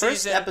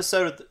first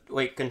episode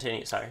wait,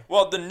 continue, sorry.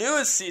 Well, the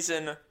newest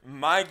season,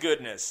 my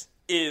goodness,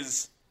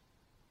 is...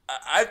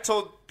 I've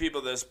told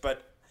people this,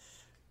 but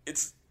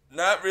it's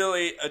not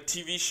really a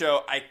TV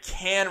show I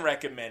can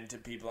recommend to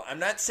people. I'm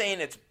not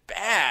saying it's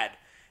bad.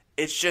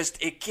 It's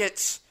just, it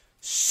gets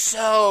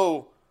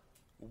so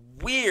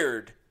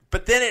weird.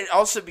 But then it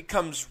also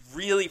becomes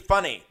really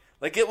funny.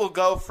 Like, it will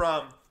go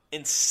from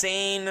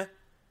insane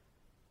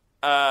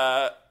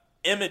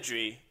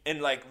imagery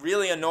and, like,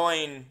 really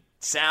annoying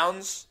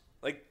sounds.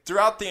 Like,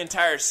 throughout the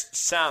entire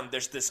sound,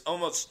 there's this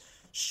almost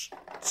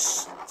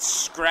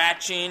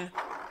scratching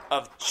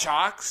of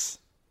chalks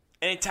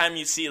anytime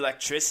you see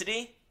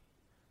electricity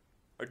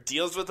or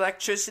deals with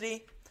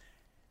electricity.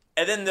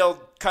 And then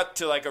they'll cut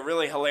to like a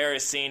really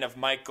hilarious scene of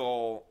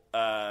Michael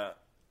Cera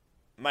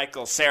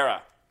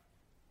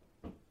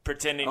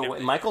pretending to wait,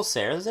 be... Michael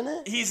Cera's in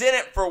it? He's in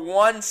it for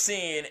one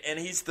scene, and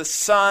he's the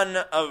son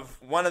of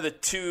one of the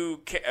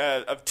two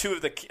of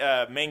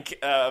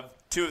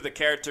the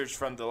characters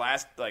from the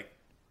last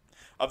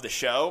of the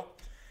show,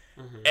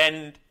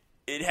 and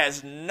it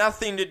has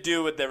nothing to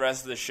do with the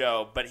rest of the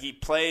show. But he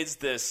plays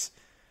this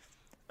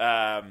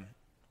Marlon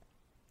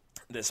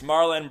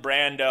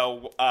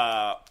Brando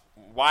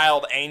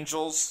Wild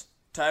Angels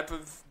type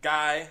of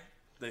guy,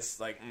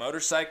 this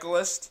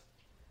motorcyclist,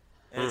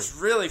 and it's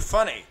really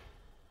funny.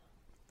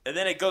 And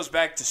then it goes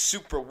back to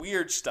super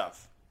weird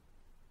stuff.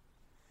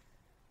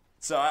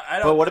 So I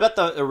don't. But what about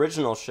the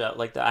original show?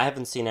 I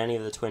haven't seen any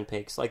of the Twin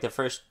Peaks, the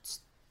first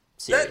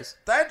series.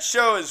 That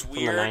show is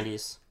weird. From the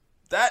 90s.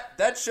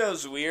 That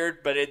show's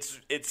weird, but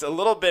it's a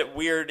little bit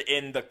weird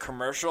in the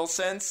commercial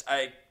sense.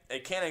 I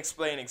can't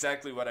explain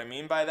exactly what I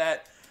mean by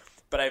that,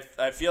 but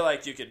I feel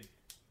like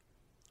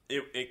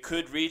it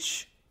could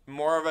reach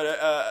more of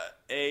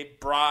a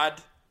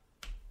broad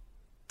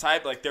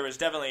type. There was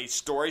definitely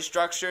story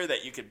structure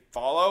that you could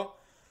follow,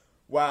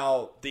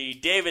 while the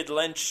David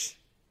Lynch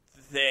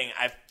thing,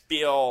 I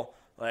feel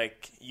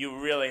like you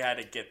really had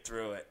to get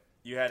through it.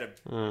 You had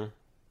to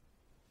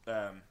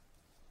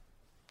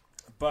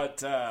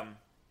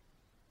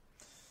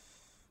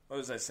what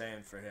was I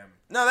saying for him?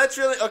 No, that's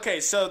really okay.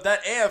 So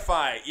that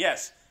AFI,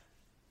 yes,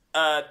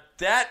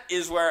 that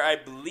is where I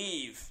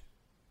believe,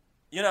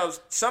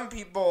 some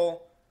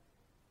people,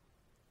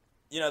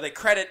 they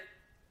credit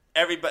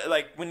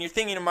everybody. When you're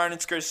thinking of Martin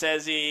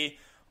Scorsese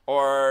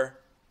or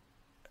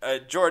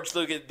George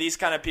Lucas, these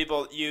kind of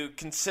people, you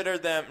consider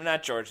them,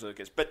 not George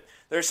Lucas, but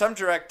there are some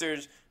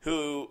directors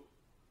who,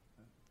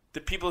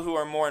 the people who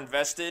are more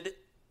invested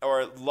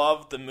or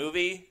love the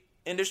movie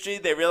industry,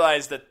 they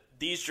realize that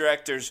these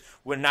directors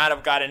would not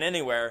have gotten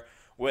anywhere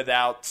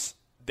without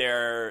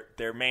their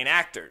main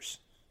actors.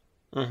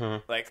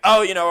 Robert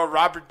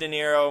De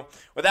Niro.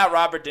 Without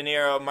Robert De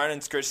Niro, Martin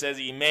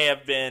Scorsese may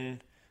have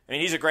been,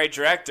 he's a great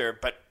director,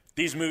 but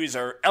these movies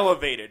are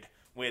elevated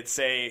with,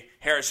 say,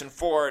 Harrison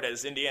Ford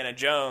as Indiana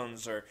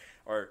Jones or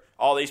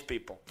all these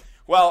people.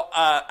 Well,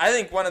 I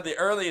think one of the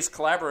earliest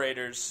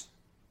collaborators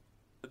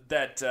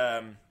that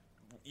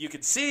you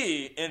could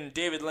see in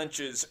David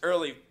Lynch's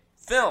early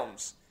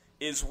films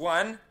is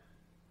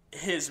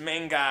his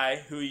main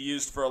guy who he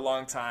used for a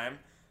long time,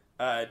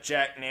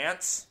 Jack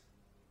Nance,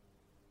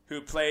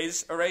 who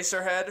plays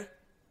Eraserhead,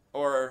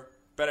 or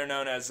better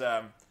known as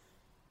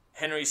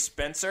Henry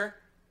Spencer.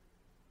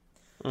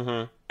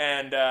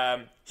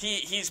 And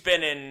he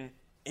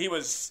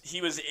was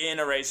in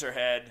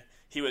Eraserhead,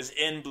 he was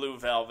in Blue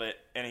Velvet,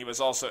 and he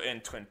was also in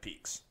Twin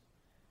Peaks.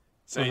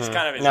 So he's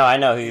kind of I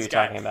know who you're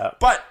talking about.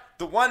 But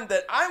the one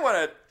that I want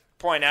to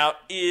point out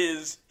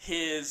is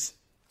his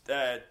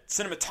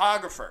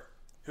cinematographer,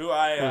 who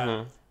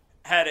I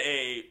had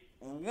a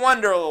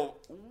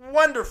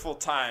wonderful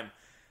time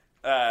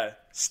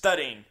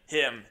studying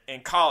him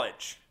in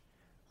college.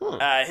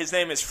 His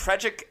name is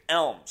Frederick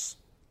Elms.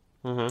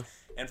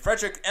 And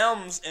Frederick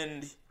Elms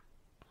and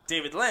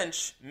David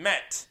Lynch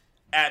met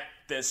at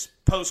this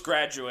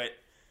graduate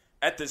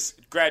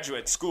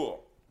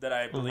school that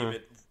I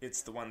believe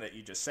it's the one that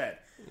you just said.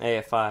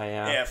 AFI,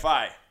 yeah.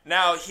 AFI.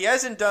 Now, he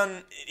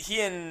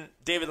and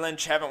David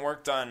Lynch haven't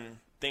worked on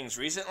things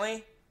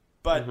recently,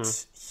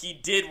 but he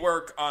did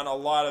work on a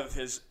lot of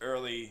his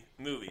early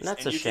movies. And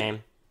that's a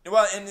shame.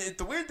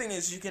 The weird thing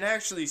is you can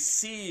actually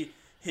see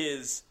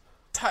his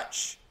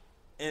touch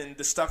in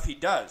the stuff he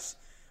does.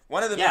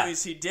 One of the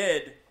movies he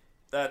did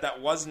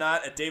that was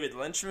not a David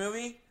Lynch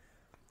movie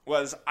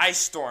was Ice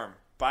Storm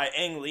by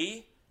Ang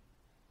Lee.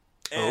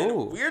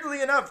 And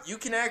weirdly enough, you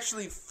can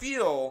actually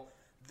feel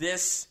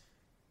this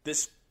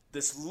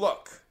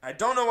look. I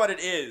don't know what it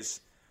is,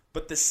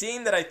 but the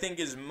scene that I think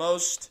is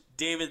most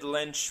David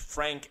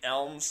Lynch-Frank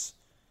Elms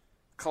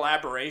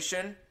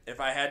collaboration, if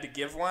I had to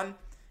give one,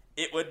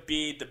 it would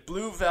be the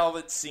Blue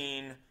Velvet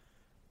scene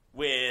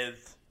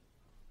with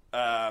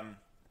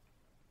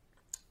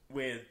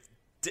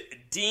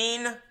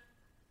Dean.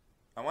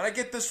 I want to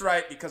get this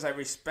right because I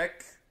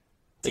respect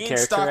Dean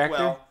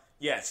Stockwell. Actor?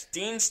 Yes,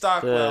 Dean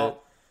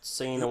Stockwell.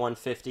 Singing the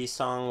 150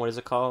 song. What is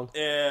it called?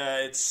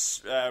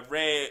 It's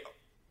Ray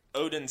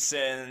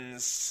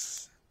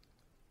Odinson's.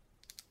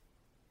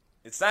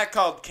 It's not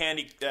called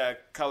Candy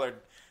Colored.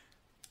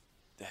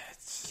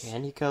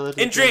 Candy Colored.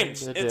 In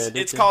Dreams.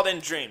 It's called In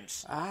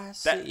Dreams. I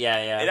see.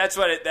 Yeah. That's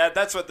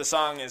what the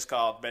song is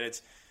called. But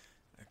it's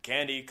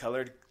Candy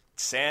Colored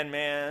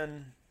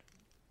Sandman.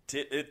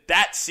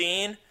 That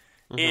scene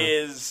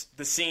is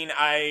the scene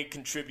I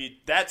contribute.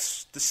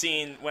 That's the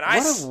scene when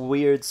What a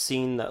weird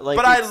scene though.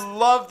 But I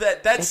love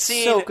that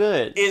scene. So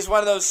good. Is one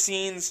of those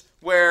scenes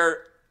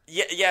where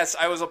yes,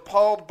 I was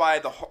appalled by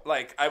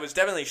I was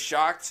definitely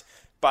shocked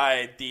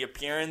by the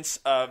appearance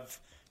of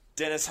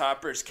Dennis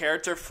Hopper's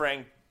character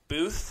Frank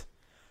Booth,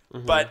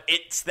 but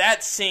it's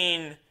that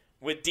scene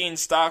with Dean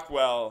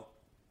Stockwell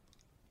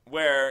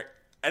where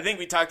I think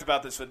we talked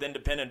about this with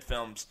independent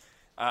films.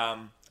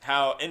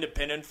 How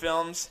independent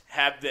films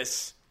have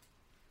this,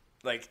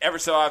 ever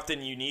so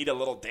often you need a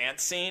little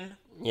dance scene.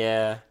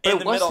 Yeah.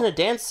 But it wasn't a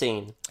dance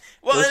scene.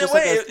 Well, it was in just a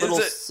way, like a little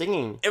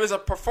singing. It was a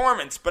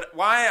performance, but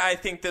why I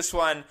think this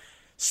one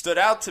stood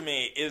out to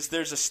me is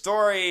there's a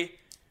story.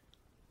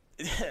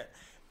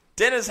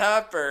 Dennis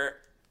Hopper,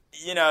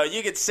 you know,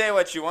 you could say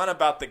what you want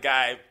about the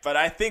guy, but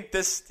I think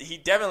he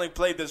definitely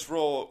played this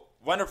role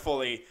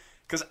wonderfully,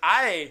 because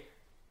I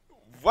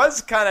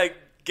was kind of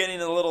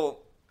getting a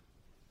little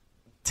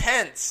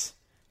tense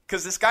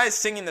because this guy's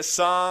singing the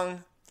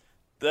song.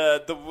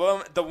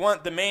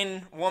 The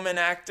main woman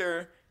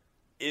actor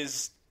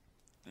is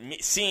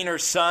seeing her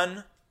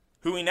son,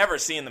 who we never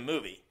see in the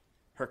movie,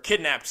 her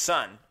kidnapped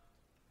son.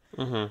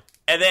 Mm-hmm.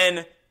 And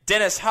then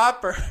Dennis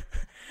Hopper,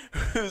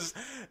 who's,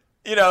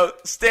 you know,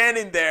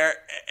 standing there,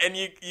 and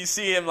you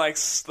see him like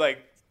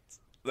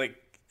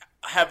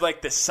have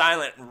like this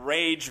silent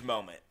rage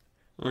moment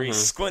where he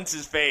squints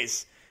his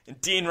face, and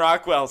Dean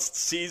Rockwell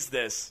sees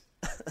this,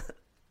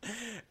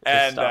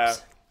 and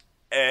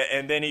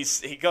then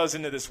he goes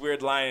into this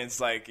weird line. And it's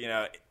like, you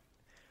know,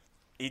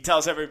 he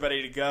tells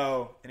everybody to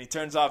go, and he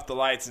turns off the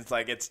lights, and it's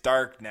like, it's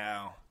dark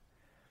now.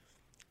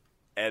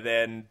 And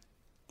then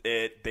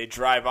they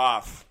drive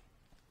off.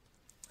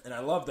 And I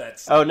love that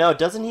scene. Oh, no,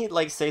 doesn't he,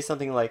 like, say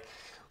something like,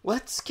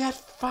 let's get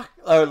fucked,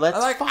 or let's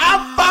fuck.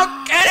 I'll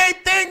fuck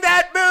anything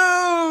that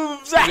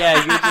moves!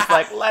 Yeah, you're just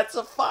like, let's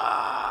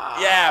fuck!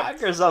 Yeah.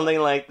 Or something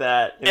like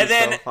that. It was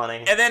so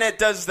funny. And then it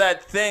does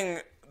that thing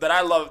that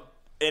I love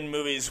in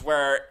movies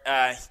where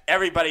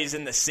everybody's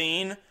in the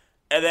scene,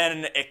 and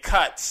then it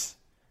cuts.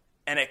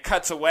 And it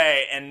cuts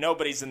away, and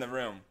nobody's in the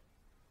room,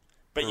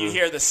 but you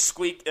hear the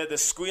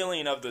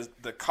squealing of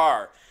the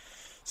car.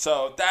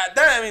 So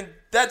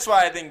that's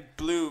why I think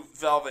Blue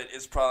Velvet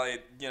is probably,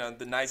 you know,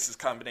 the nicest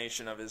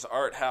combination of his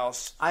art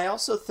house. I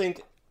also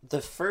think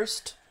the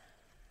first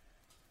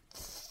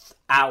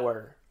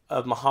hour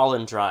of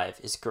Mulholland Drive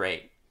is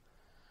great.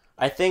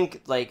 I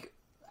think, like,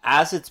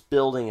 as it's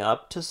building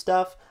up to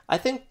stuff, I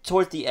think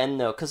towards the end,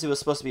 though, because it was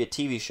supposed to be a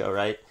TV show,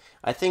 right?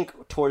 I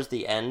think towards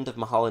the end of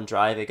Mulholland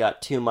Drive, it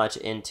got too much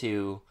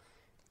into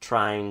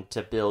trying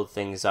to build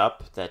things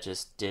up that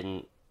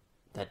didn't,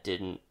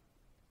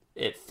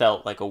 it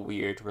felt like a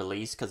weird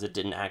release because it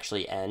didn't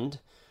actually end.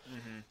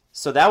 Mm-hmm.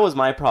 So that was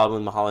my problem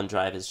with Mulholland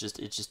Drive, it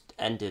just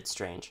ended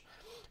strange.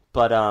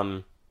 But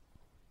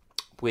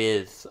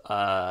with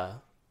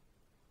that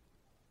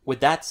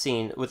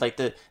scene, with like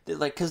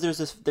because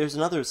there's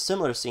another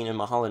similar scene in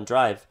Mulholland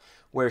Drive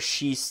where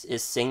she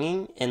is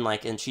singing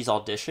and she's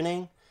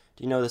auditioning.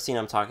 Do you know the scene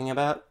I'm talking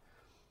about?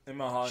 In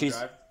Mulholland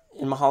Drive?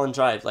 In Mulholland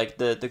Drive. Like,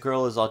 the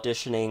girl is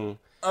auditioning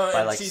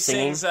by, like, she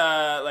singing. sings,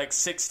 like,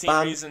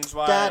 16 Reasons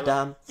Why. I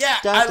love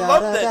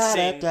that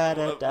scene. What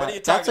are you talking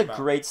about? That's a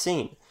great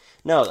scene.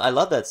 No, I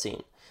love that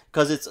scene.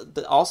 Because it's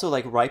also,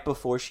 like, right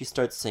before she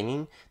starts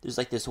singing, there's,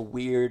 like, this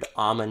weird,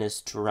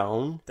 ominous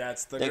drone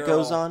that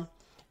goes on.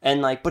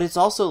 And, like, but it's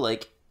also,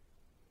 like,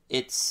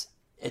 it's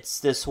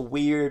this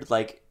weird,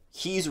 like,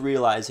 he's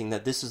realizing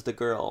that this is the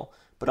girl,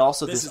 but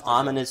also this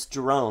ominous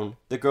drone,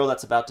 the girl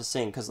that's about to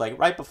sing. Because, like,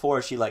 right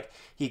before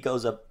he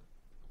goes up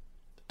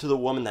to the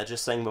woman that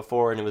just sang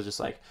before, and it was just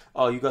like,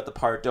 oh, you got the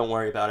part, don't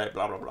worry about it,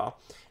 blah, blah, blah.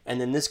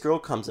 And then this girl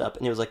comes up,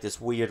 and it was like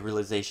this weird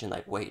realization,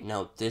 like, wait,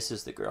 no, this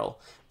is the girl.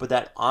 But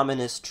that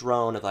ominous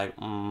drone of, like,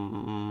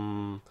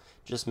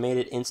 just made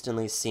it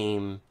instantly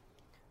seem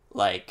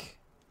like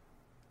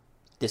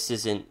this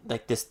isn't,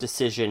 like, this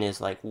decision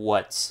is, like,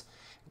 what's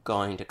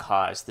going to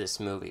cause this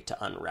movie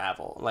to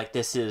unravel. Like,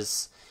 this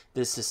is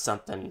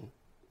something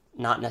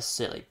not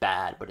necessarily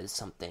bad, but it's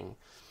something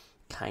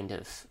kind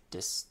of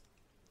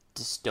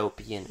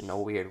dystopian in a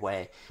weird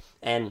way.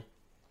 And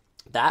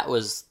that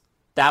was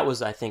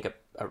I think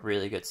a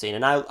really good scene.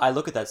 And I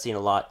look at that scene a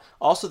lot.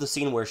 Also the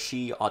scene where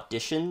she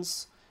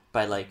auditions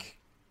by, like,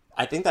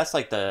 I think that's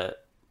like the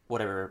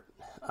whatever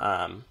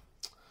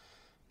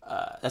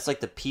that's like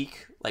the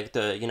peak, like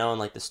the, you know, in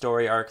like the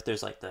story arc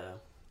there's like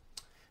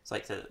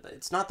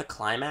it's not the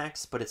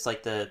climax, but it's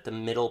like the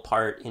middle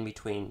part in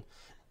between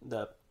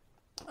the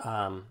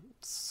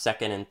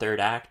second and third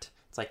act.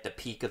 It's like the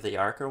peak of the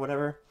arc or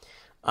whatever.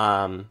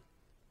 I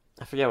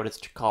forget what it's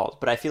called,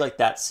 but I feel like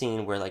that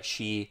scene where, like,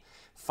 she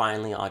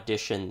finally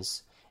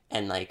auditions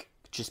and, like,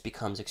 just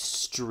becomes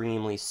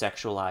extremely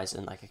sexualized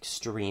and, like,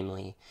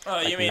 extremely. Oh,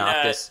 like, you mean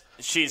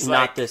she's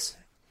not like this,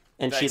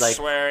 and like she like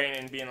swearing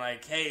and being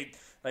like, "Hey,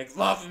 like,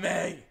 love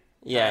me."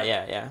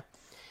 Yeah.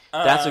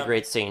 That's a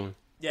great scene.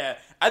 Yeah,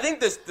 I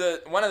think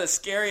one of the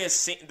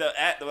scariest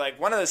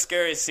one of the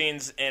scariest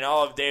scenes in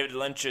all of David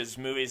Lynch's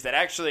movies that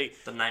actually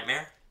The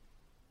nightmare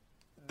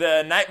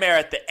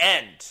at the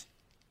end,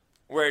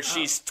 where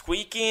she's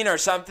tweaking or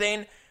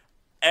something,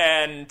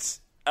 and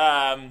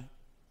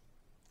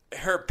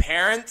her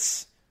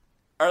parents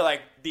are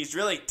like these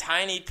really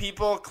tiny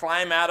people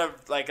climb out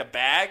of, like, a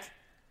bag.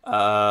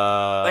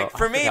 Like,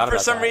 for me, for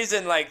some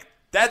reason, like,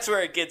 that's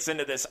where it gets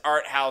into this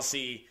art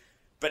housey.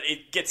 But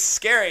it gets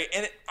scary,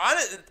 and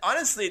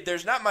honestly,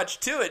 there's not much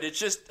to it. It's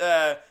just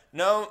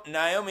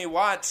Naomi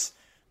Watts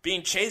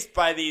being chased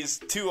by these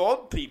two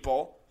old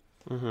people,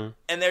 and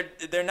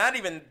they're not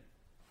even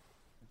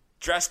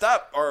dressed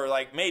up or,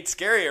 like, made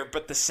scarier,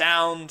 but the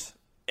sound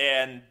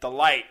and the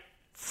light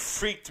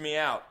freaked me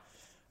out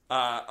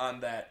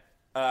on that.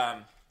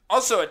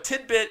 Also, a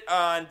tidbit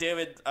on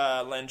David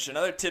Lynch,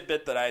 another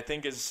tidbit that I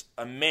think is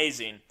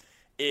amazing,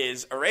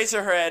 is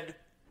Eraserhead.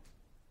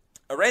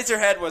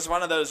 Eraserhead was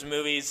one of those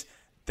movies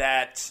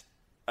that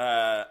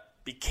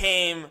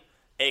became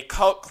a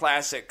cult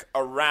classic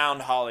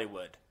around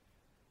Hollywood.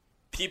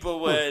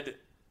 People would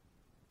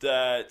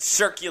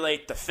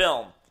circulate the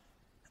film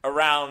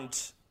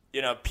around,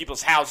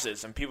 people's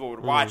houses, and people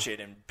would watch it,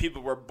 and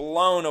people were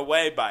blown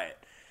away by it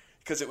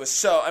because it was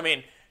so. I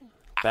mean,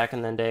 back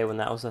in the day when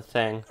that was a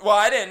thing. Well,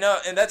 I didn't know,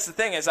 and that's the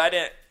thing is, I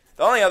didn't.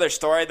 The only other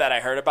story that I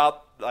heard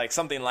about, like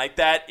something like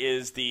that,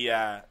 is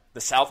the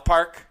South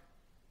Park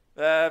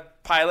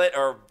pilot,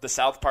 or the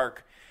South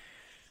Park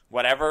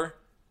whatever.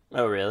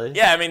 Oh, really?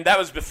 Yeah, I mean that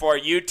was before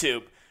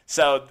YouTube,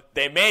 so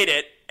they made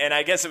it, and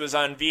I guess it was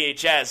on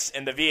VHS,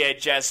 and the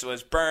VHS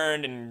was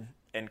burned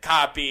and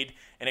copied,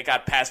 and it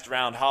got passed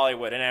around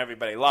Hollywood, and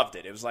everybody loved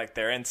it. It was like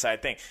their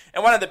inside thing.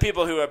 And one of the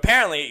people who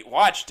apparently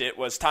watched it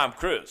was Tom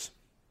Cruise.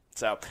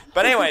 So,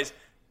 but anyways,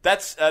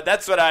 that's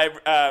what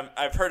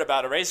I've heard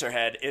about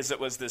Eraserhead, is it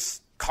was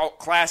this cult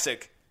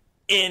classic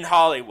in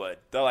Hollywood,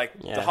 the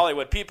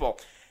Hollywood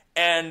people,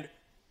 and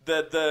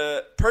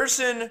the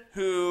person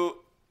who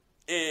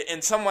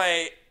in some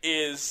way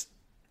is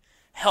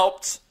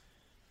helped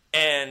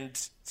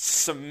and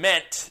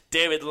cement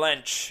David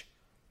Lynch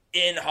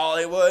in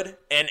Hollywood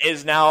and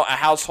is now a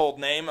household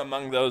name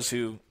among those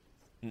who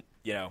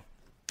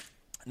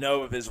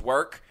know of his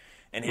work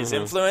and his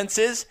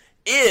influences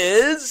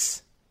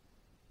is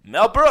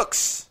Mel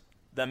Brooks,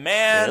 the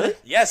man. Really?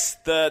 Yes,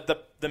 the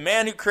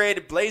man who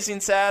created Blazing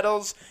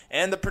Saddles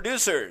and the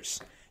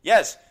producers.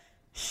 Yes,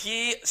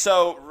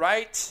 so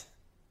right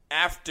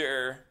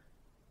after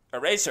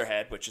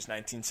Eraserhead, which is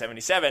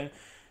 1977,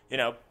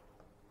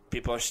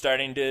 people are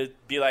starting to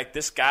be like,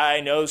 this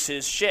guy knows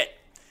his shit.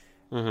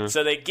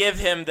 So they give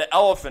him The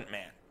Elephant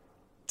Man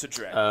to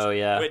direct. Oh,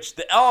 yeah. Which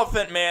The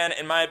Elephant Man,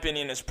 in my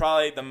opinion, is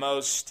probably the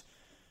most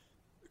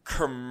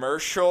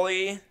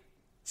commercially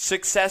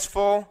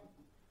successful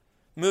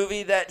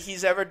movie that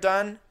he's ever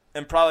done,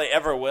 and probably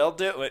ever will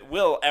do. It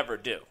will ever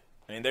do.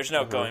 I mean, there's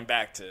no going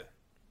back to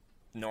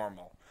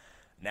normal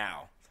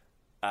now.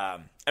 I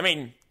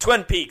mean,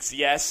 Twin Peaks,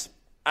 yes.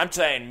 I'm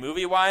saying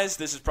movie-wise,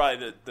 this is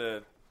probably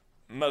the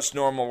most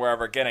normal we're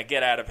ever going to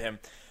get out of him.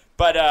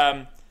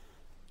 But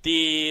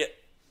the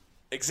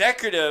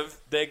executive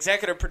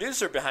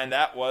producer behind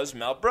that was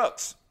Mel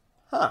Brooks.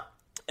 Huh.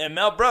 And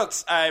Mel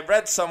Brooks, I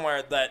read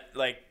somewhere that,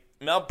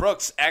 Mel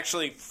Brooks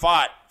actually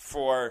fought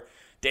for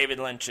David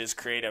Lynch's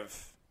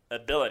creative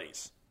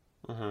abilities.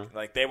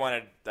 They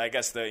wanted, I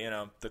guess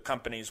the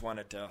companies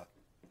wanted to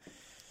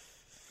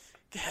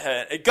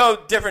go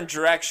different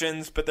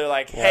directions, but they're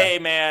like, hey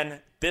man,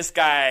 this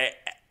guy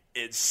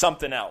is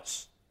something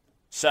else.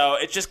 So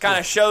it just kind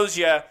of shows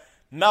you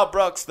Mel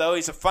Brooks, though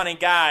he's a funny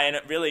guy, and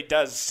it really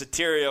does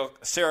satirical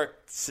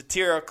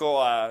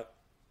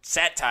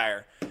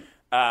satire.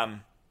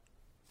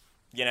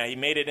 He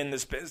made it in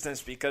this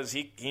business because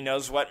he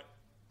knows what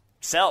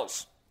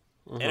sells,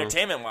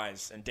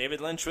 entertainment-wise, and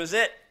David Lynch was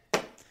it.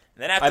 And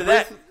then after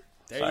there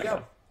you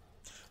go.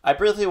 I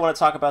briefly want to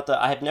talk about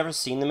I have never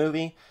seen the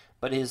movie,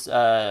 but his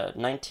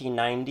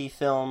 1990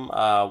 film,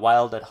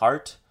 Wild at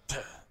Heart,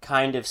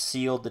 kind of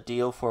sealed the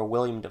deal for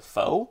William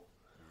Dafoe.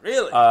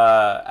 Really?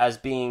 As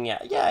being,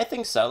 yeah, I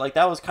think so.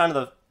 That was kind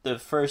of the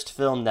first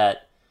film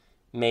that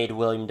made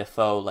William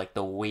Dafoe,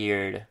 the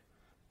weird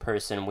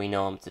person we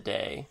know him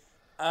today.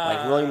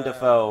 William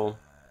Dafoe,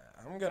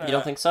 you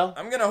don't think so?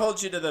 I'm going to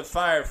hold you to the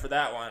fire for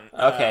that one.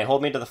 Okay,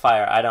 hold me to the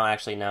fire. I don't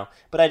actually know.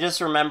 But I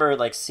just remember,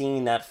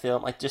 seeing that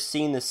film, just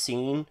seeing the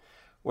scene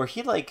where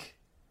he,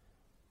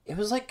 it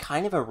was,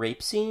 kind of a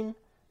rape scene,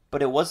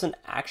 but it wasn't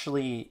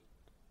actually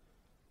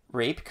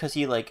rape because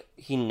he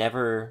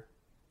never...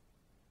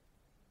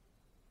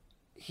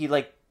 He,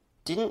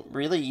 didn't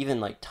really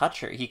even,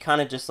 touch her. He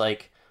kind of just, I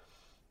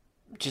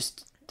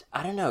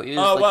don't know. It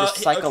was,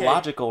 this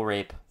psychological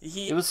rape.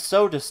 It was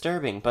so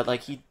disturbing, but,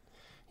 he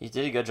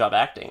did a good job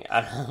acting.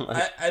 I don't know.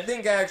 I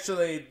think,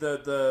 actually,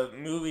 the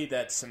movie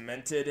that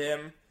cemented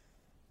him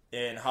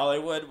in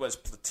Hollywood was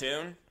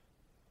Platoon.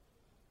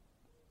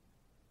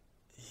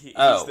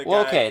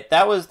 Okay.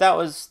 That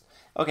was...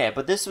 Okay,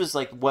 but this was,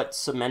 what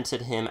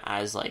cemented him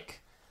as,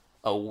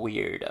 a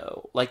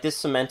weirdo. This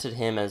cemented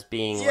him as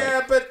being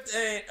but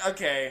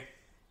okay.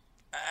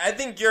 I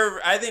think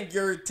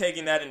you're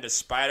taking that into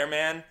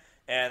Spider-Man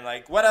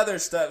and what other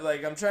stuff.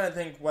 I'm trying to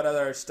think what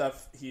other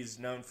stuff he's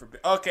known for.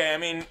 Okay, I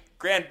mean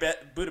Grand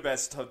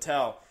Budapest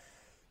Hotel,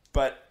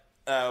 but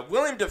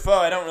William Dafoe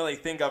I don't really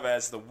think of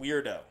as the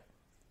weirdo.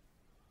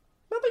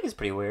 I think he's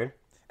pretty weird.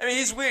 I mean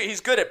he's weird. He's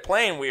good at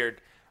playing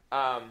weird.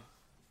 But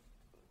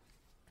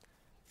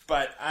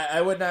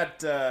I would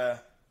not. Okay,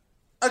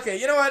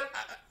 you know what?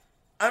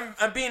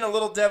 I'm being a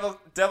little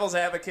devil's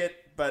advocate,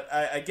 but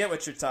I get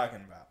what you're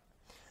talking about.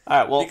 All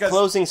right, well,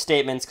 closing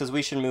statements, because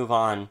we should move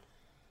on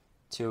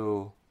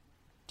to...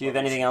 Do you have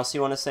anything else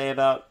you want to say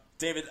about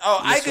David? Oh,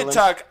 I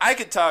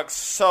could talk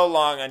so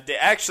long on...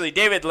 Actually,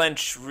 David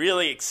Lynch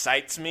really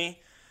excites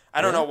me.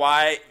 I don't know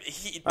why.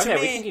 Okay,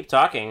 we can keep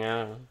talking.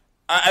 No,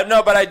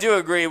 but I do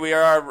agree. We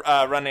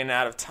are running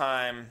out of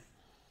time,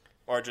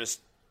 or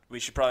just we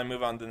should probably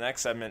move on to the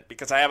next segment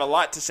because I have a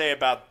lot to say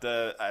about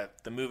the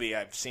movie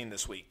I've seen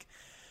this week.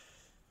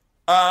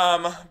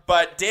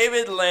 But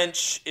David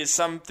Lynch is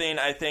something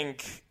I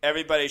think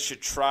everybody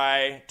should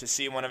try to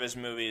see one of his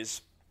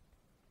movies.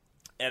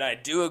 And I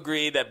do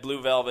agree that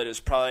Blue Velvet is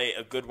probably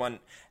a good one.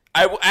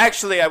 I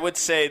would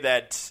say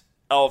that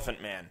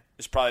Elephant Man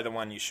is probably the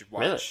one you should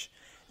watch.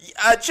 Really?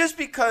 Just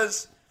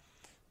because,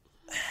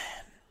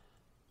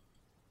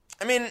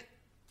 I mean,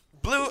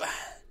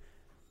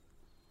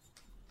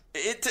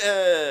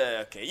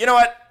 okay, you know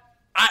what?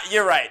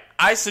 You're right.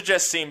 I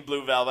suggest seeing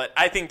Blue Velvet.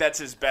 I think that's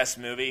his best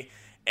movie.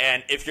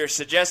 And if you're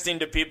suggesting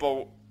to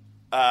people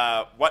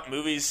what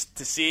movies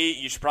to see,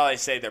 you should probably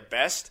say they're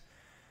best.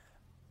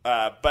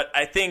 But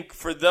I think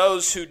for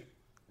those who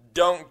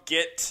don't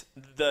get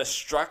the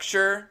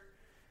structure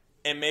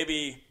and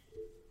maybe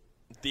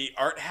the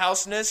art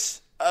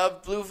houseness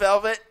of Blue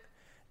Velvet,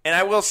 and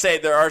I will say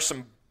there are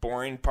some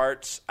boring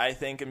parts, I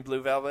think, in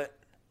Blue Velvet.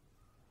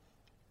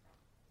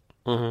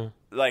 Mm-hmm.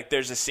 Like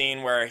there's a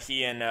scene where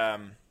he and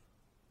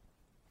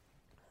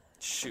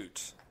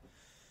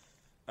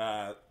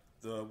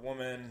the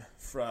woman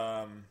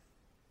from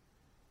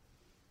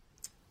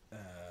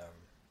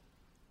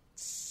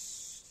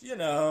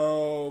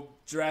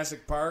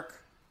Jurassic Park.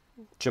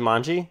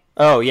 Jumanji?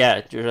 Oh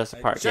yeah,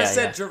 Jurassic Park. Just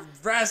said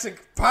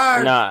Jurassic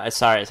Park. No,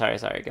 sorry.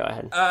 Go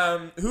ahead.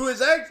 Who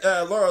is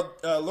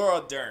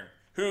Laura Dern,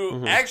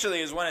 who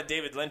actually is one of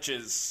David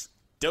Lynch's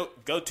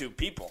go-to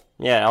people.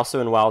 Yeah, also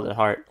in Wild at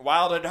Heart.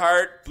 Wild at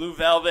Heart, Blue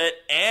Velvet,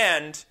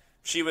 and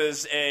she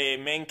was a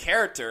main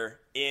character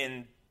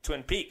in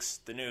Twin Peaks,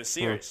 the newest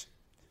series.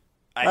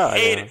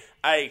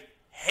 I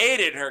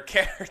hated her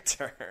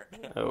character.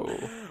 Oh.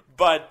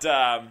 But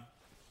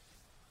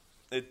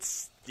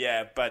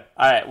but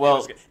all right.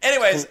 Well,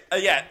 anyways,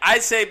 I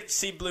say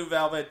see Blue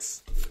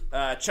Velvet.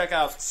 Check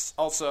out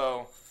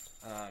also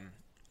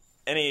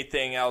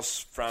anything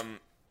else from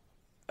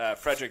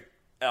Frederick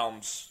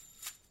Elms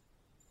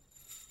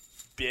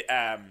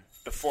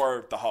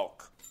before the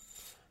Hulk.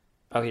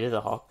 Oh, he did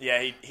the Hulk.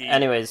 Yeah, he.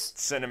 Anyways,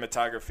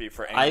 cinematography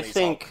for. Ang I Lee's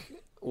think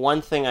Hulk.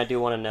 one thing I do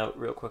want to note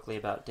real quickly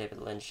about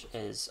David Lynch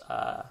is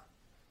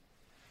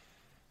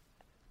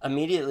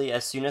immediately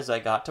as soon as I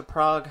got to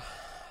Prague,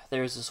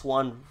 there was this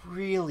one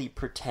really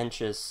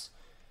pretentious,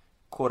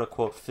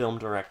 quote-unquote, film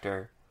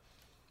director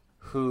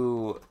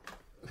who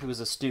was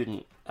a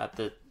student at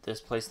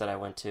this place that I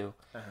went to,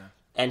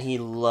 and he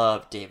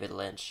loved David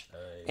Lynch.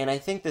 And I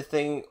think the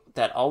thing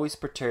that always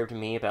perturbed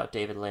me about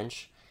David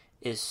Lynch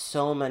is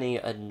so many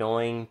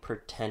annoying,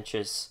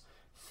 pretentious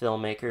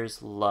filmmakers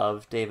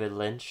love David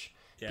Lynch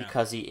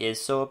because he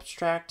is so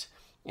abstract.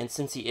 And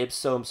since he is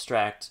so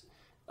abstract,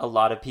 a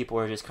lot of people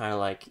are just kind of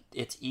like,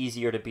 it's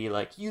easier to be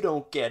like, you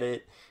don't get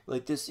it.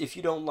 Like this, if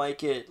you don't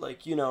like it,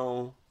 like, you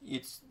know,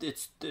 it's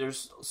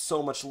there's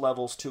so much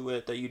levels to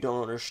it that you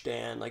don't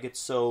understand. Like it's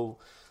so,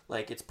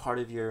 like it's part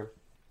of your,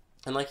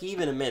 and like he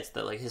even admits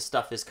that like his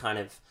stuff is kind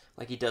of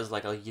like he does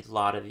like a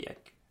lot of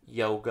like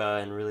yoga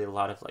and really a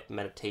lot of like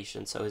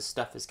meditation. So his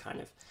stuff is kind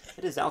of,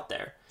 it is out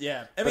there.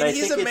 Yeah, I mean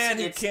he's a man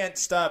who can't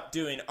stop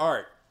doing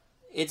art.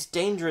 It's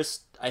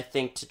dangerous, I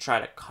think, to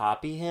try to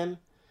copy him,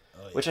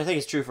 which I think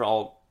is true for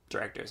all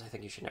directors. I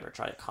think you should never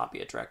try to copy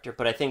a director.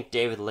 But I think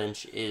David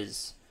Lynch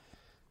is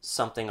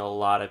something a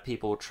lot of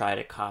people try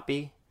to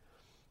copy.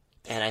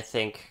 And I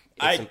think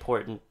it's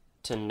important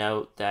to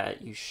note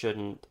that you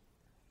shouldn't...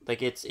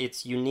 Like,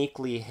 it's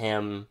uniquely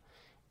him,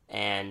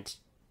 and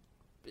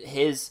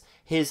his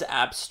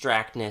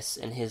abstractness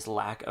and his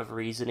lack of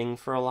reasoning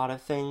for a lot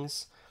of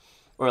things,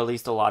 or at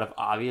least a lot of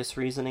obvious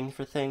reasoning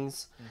for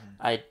things,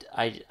 I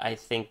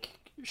think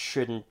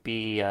shouldn't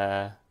be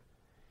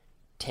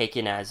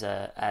taken as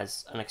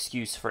an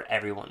excuse for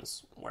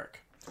everyone's work.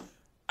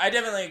 I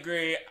definitely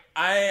agree.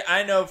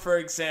 I know, for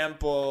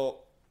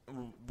example,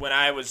 when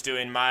I was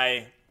doing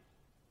my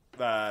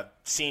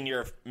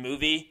senior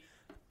movie,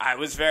 I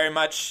was very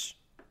much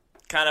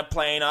kind of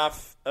playing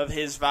off of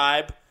his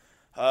vibe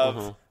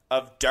of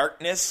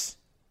darkness.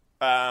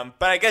 But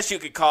I guess you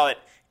could call it.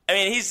 I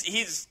mean,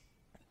 he's.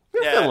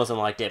 Your film wasn't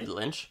like David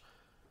Lynch.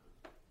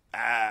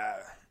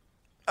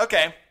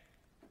 Okay.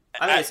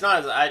 I mean, it's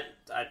not. I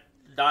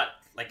not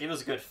like it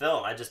was a good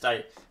film. I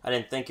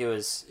didn't think it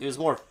was. It was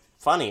more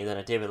funny than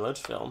a David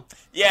Lynch film.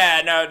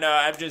 Yeah, no.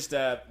 I'm just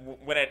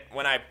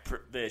when I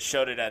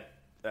showed it at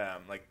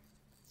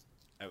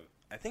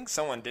I think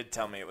someone did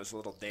tell me it was a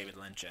little David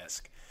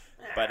Lynch-esque.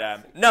 But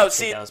no,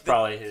 see, that was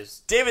probably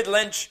his. David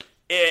Lynch.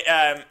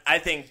 I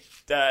think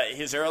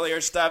his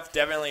earlier stuff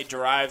definitely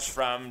derives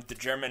from the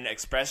German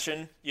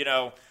expression. You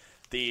know,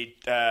 the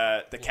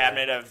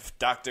cabinet of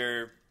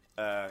Dr.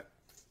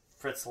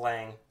 Fritz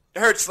Lang.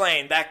 Hertz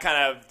Lane, that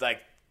kind of like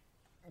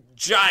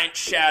giant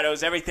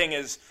shadows. Everything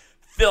is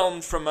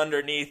filmed from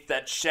underneath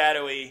that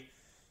shadowy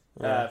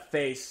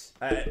face.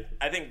 I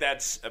think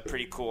that's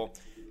pretty cool.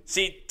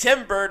 See,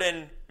 Tim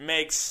Burton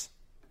makes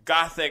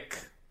Gothic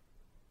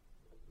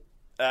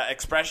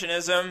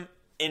expressionism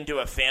into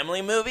a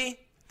family movie,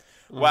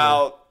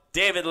 while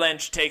David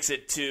Lynch takes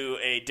it to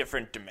a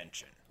different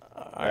dimension.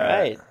 All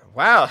right.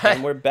 Wow.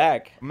 And we're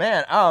back.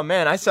 Man,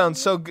 I sound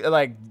so good.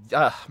 Like,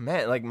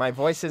 man, like my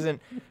voice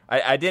isn't.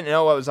 I didn't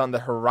know what was on the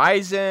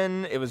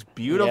horizon. It was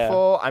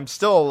beautiful. Yeah. I'm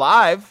still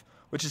alive,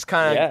 which is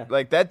kind of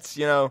like that's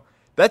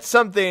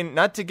something.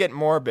 Not to get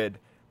morbid,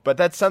 but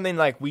that's something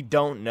like we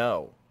don't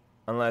know,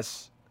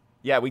 unless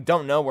we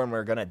don't know when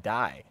we're gonna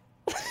die.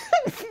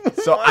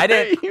 So I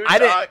didn't.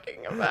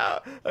 Talking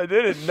about? I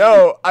didn't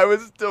know I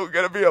was still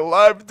gonna be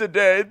alive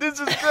today. This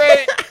is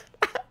great.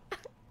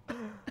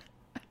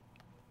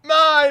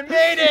 I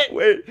made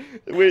it!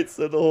 Wait,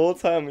 so the whole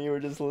time you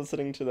were just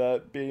listening to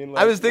that being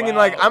like... I was thinking,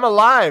 like, I'm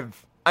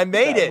alive. I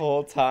made it. The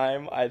whole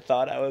time, I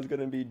thought I was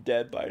going to be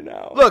dead by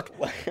now. Look,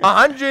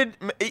 100...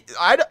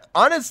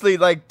 honestly,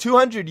 like,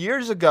 200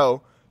 years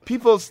ago,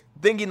 people's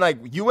thinking, like,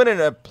 you went in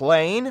a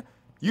plane,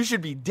 you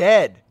should be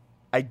dead.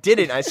 I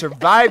didn't. I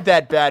survived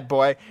that bad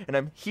boy, and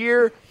I'm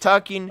here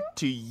talking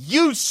to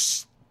you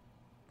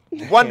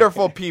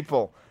wonderful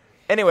people.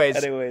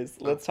 Anyways,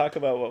 let's talk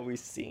about what we've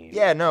seen.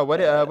 Yeah, no, what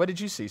did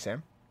you see,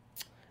 Sam?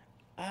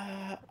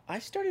 I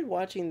started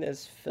watching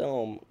this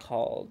film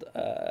called,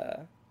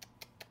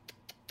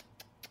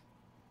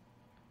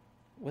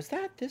 was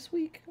that this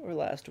week or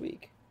last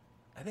week?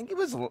 I think it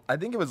was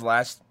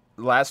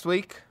last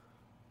week.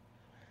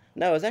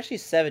 No, it was actually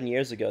 7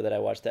 years ago that I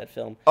watched that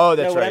film. Oh,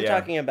 that's right. What I'm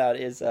talking about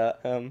is,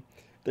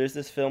 there's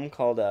this film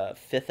called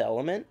Fifth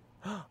Element.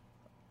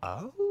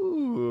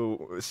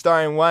 Oh,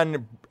 starring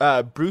one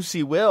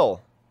Brucey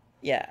Will.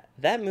 Yeah,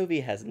 that movie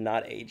has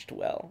not aged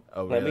well.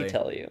 Oh, really? Let me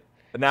tell you.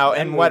 Now,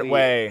 in what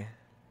way?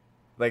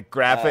 Like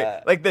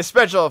graphic, like the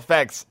special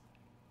effects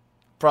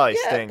probably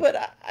stink. Yeah,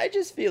 but I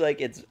just feel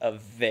like it's a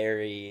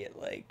very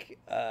like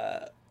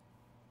a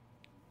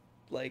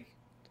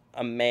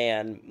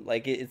man.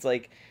 Like it's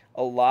like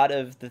a lot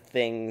of the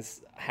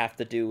things have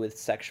to do with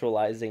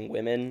sexualizing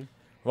women.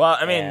 Well,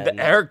 I mean,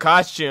 her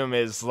costume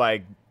is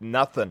like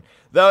nothing.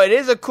 Though it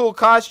is a cool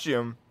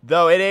costume,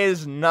 though it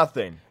is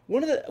nothing.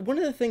 One of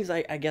the things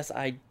I guess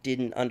I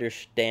didn't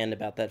understand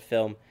about that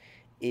film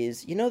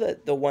is, you know,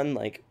 that the one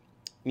like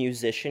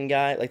musician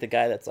guy, like the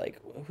guy that's like,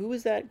 who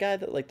was that guy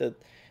that like the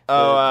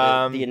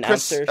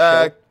announcer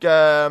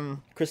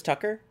Chris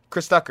Tucker?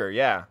 Chris Tucker,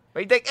 yeah.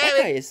 That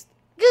guy is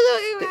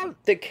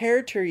the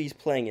character he's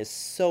playing is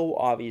so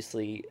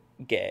obviously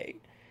gay.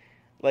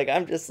 Like,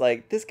 I'm just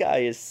like, this guy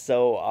is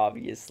so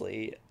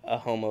obviously a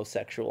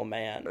homosexual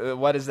man.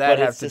 What does that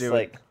have to do with...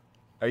 Like,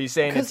 are you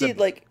saying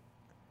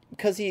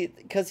because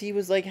he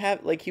was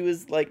like he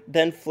was like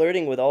then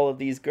flirting with all of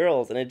these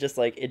girls, and it just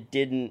like it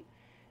didn't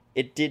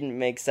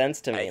make sense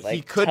to me. Like,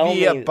 he could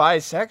be a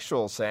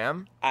bisexual,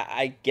 Sam.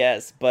 I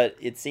guess, but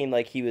it seemed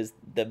like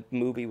the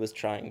movie was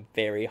trying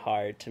very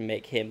hard to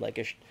make him like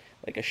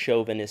a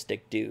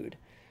chauvinistic dude.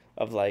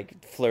 Of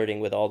like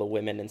flirting with all the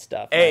women and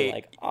stuff. Hey. And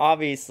like,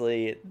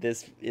 obviously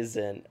this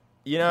isn't.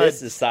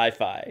 This is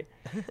sci-fi.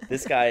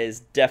 This guy is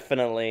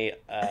definitely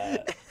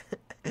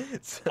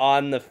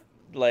on the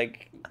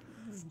like.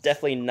 It's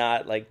definitely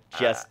not like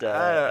just.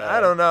 I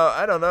don't know.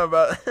 I don't know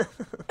about.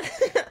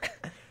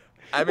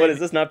 I mean, what is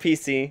this? Not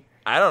PC?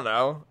 I don't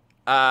know.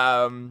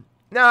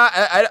 No,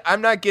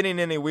 I'm not getting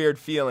any weird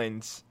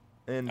feelings.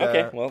 And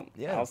okay, well,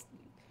 yeah,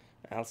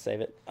 I'll save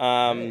it.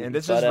 And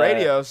this is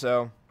radio,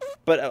 so.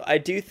 But I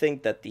do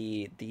think that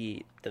the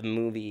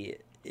movie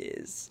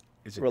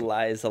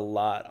relies a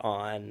lot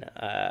on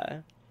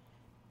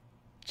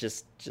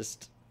just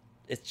it's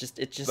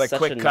just like such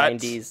quick a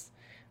cuts? 90s.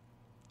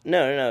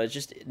 No, it's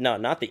just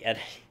not the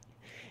editing.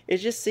 It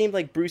just seemed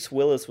like Bruce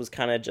Willis was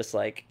kind of just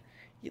like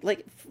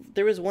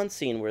there was one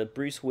scene where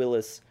Bruce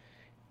Willis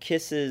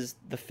kisses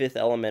the Fifth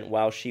Element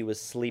while she was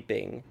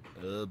sleeping.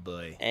 Oh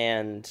boy.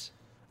 And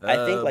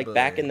I think, like,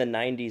 back in the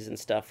 90s and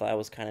stuff, I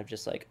was kind of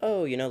just like,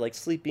 oh, you know, like,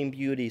 Sleeping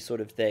Beauty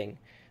sort of thing.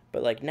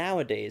 But, like,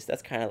 nowadays,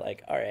 that's kind of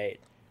like, all right,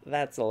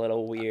 that's a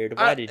little weird.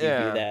 Why did you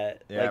do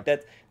that? Yeah.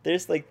 Like,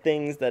 there's, like,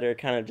 things that are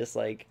kind of just,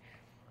 like,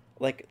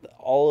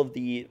 all of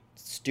the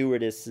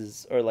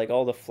stewardesses, or, like,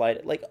 all the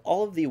flight, like,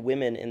 all of the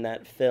women in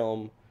that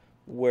film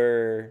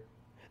were...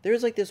 There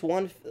was, like, this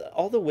one...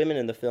 All the women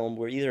in the film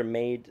were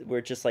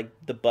were just, like,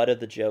 the butt of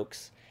the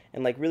jokes.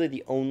 And, like, really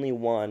the only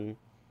one...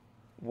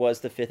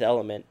 was the Fifth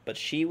Element, but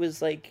she was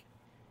like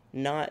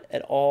not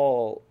at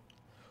all.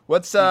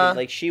 What's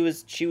like she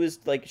was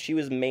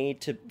made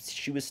to.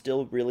 She was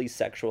still really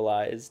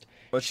sexualized.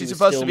 Well, she's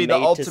supposed to be the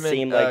ultimate to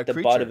seem like the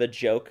creature. butt of a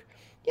joke.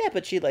 Yeah,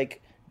 but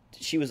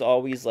she was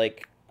always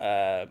like.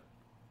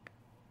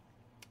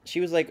 She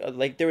was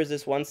like there was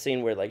this one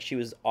scene where like she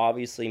was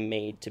obviously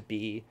made to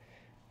be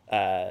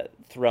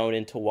thrown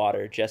into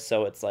water just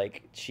so it's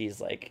like she's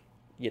like,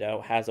 you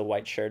know, has a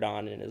white shirt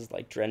on and is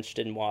like drenched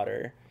in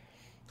water.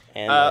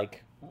 And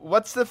like,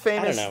 what's the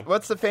famous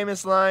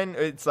line?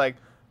 It's like,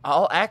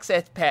 all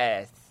access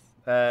pass.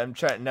 I'm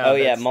trying. No. Oh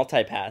yeah,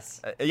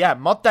 multi-pass. Yeah,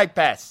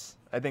 multi-pass.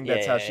 I think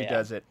that's how she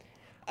does it.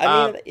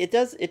 I mean, it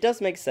does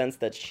make sense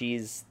that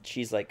she's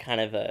like kind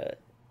of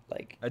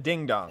like A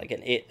ding dong. like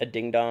a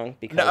ding dong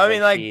because No, I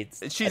mean like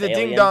she's an a ding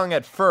alien? dong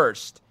at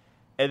first,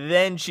 and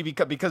then she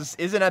because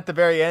isn't at the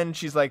very end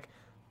she's like,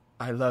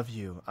 I love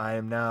you.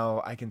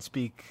 I can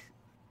speak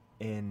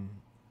in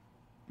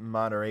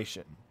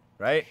moderation,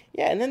 right?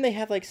 Yeah, and then they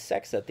have like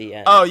sex at the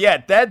end. Oh yeah,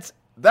 that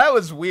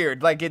was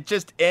weird. Like it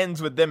just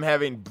ends with them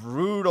having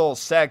brutal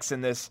sex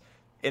in this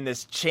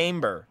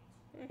chamber.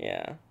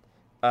 Yeah.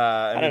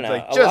 I I don't know.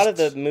 Like, A lot of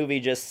the movie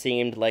just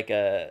seemed like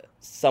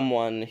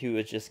someone who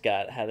was just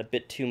had a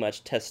bit too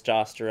much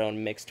testosterone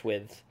mixed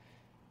with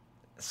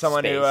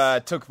someone who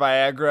space. took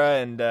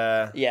Viagra and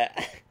yeah.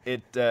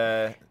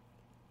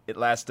 it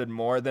lasted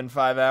more than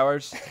 5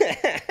 hours.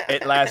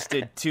 It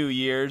lasted 2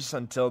 years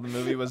until the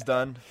movie was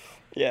done.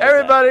 Yeah,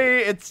 Everybody,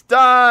 it's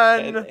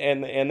done.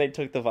 And they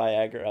took the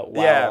Viagra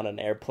while Yeah. on an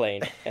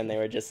airplane, and they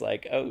were just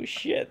like, "Oh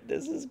shit,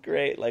 this is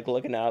great!" Like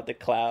looking out at the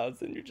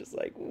clouds, and you're just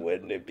like,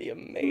 "Wouldn't it be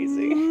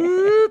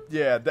amazing?"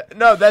 Yeah,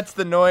 no, that's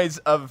the noise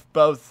of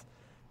both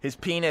his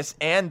penis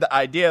and the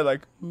idea,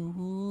 like,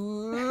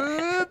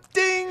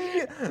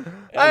 ding!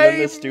 then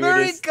the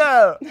stewardess-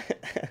 Eureka!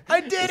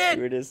 I The did it!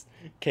 stewardess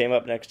came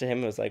up next to him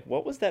and was like,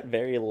 "What was that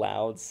very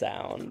loud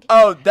sound?"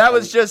 Oh, that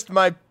was just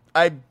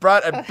I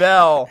brought a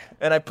bell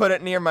and I put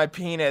it near my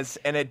penis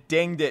and it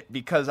dinged it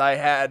because I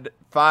had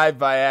 5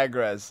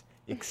 Viagras.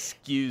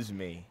 Excuse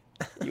me.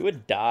 You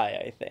would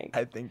die, I think.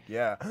 I think,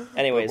 yeah.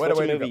 Anyways, But what what's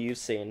a a way to movie go. you've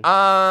seen?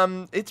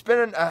 It's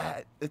been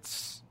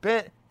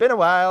a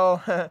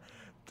while.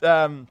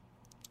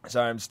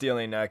 Sorry, I'm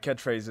stealing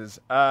catchphrases.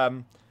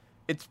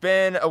 It's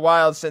been a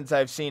while since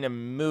I've seen a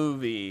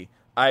movie.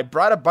 I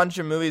brought a bunch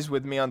of movies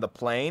with me on the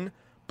plane,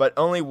 but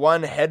only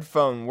one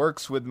headphone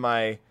works with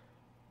my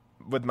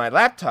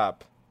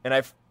laptop, and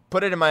I've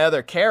put it in my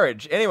other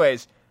carriage.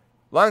 Anyways,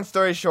 long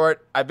story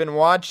short, I've been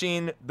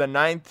watching the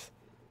 9th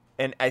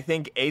and I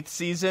think 8th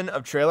season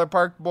of Trailer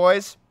Park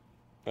Boys.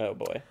 Oh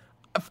boy.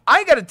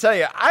 I gotta tell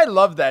you, I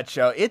love that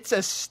show. It's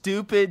a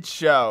stupid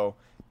show.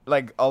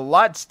 Like, a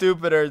lot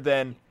stupider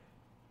than...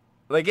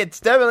 Like, it's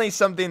definitely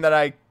something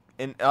that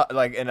in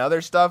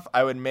other stuff,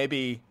 I would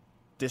maybe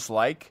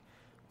dislike.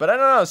 But I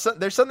don't know,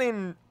 there's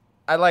something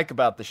I like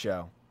about the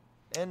show.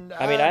 And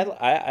I mean,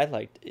 I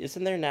liked...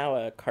 Isn't there now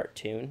a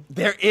cartoon?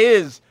 There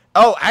is.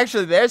 Oh,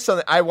 actually, there's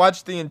something. I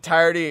watched the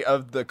entirety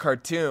of the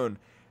cartoon,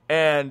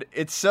 and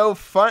it's so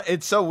fun.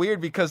 It's so weird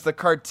because the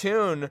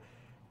cartoon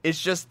is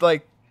just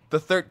like the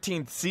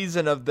 13th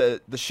season of the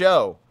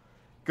show.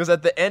 Because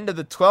at the end of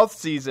the 12th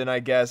season, I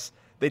guess,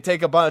 they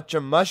take a bunch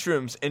of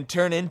mushrooms and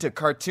turn into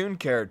cartoon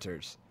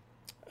characters.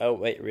 Oh,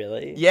 wait,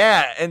 really?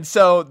 Yeah, and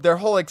so their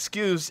whole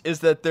excuse is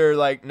that they're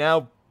like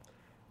now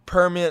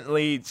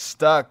permanently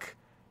stuck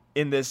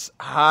in this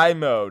high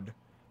mode.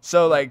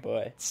 So like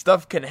boy.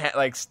 stuff can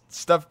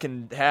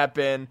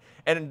happen,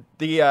 and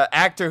the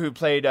actor who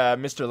played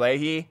Mr.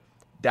 Leahy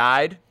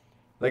died.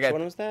 Like Which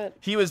one was that?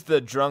 He was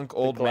the drunk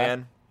old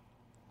man.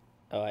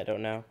 Oh, I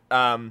don't know.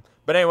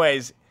 But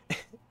anyways,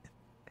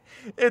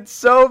 it's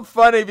so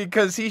funny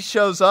because he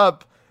shows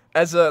up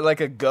as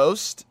a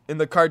ghost in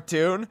the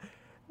cartoon,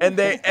 and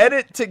they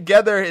edit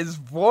together his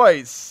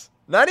voice.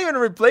 Not even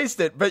replaced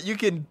it, but you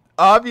can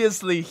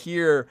obviously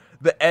hear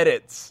the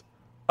edits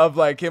of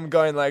like him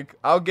going like,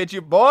 "I'll get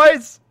you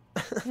boys."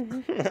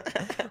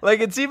 Like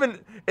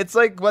it's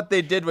like what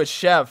they did with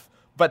Chef,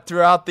 but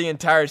throughout the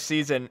entire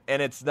season,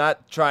 and it's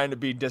not trying to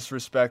be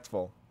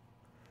disrespectful.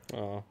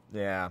 Oh,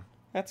 Yeah.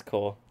 that's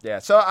cool. Yeah,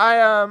 so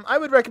I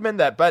would recommend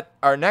that, but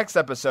our next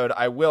episode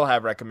I will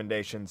have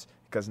recommendations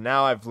because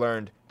now I've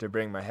learned to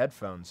bring my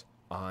headphones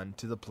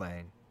onto the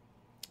plane.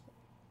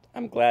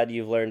 I'm glad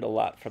you've learned a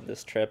lot from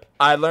this trip.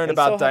 I learned And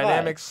about so have I.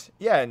 dynamics.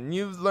 Yeah, and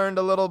you've learned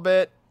a little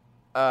bit.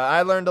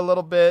 I learned a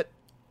little bit.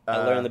 I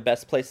learned the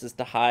best places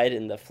to hide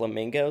in the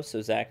flamingo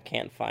so Zach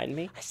can't find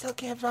me. I still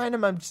can't find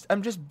him.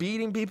 I'm just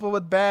beating people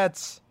with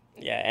bats.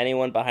 Yeah,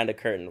 anyone behind a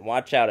curtain.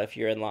 Watch out if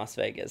you're in Las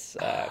Vegas,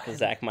 because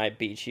Zach might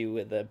beat you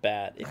with a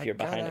bat if you're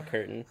behind a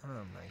curtain. Oh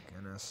my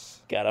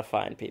goodness. Gotta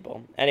find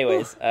people.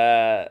 Anyways,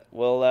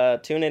 we'll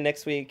tune in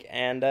next week,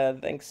 and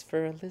thanks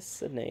for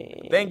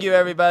listening. Thank you,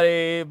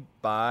 everybody.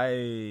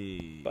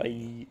 Bye.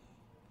 Bye.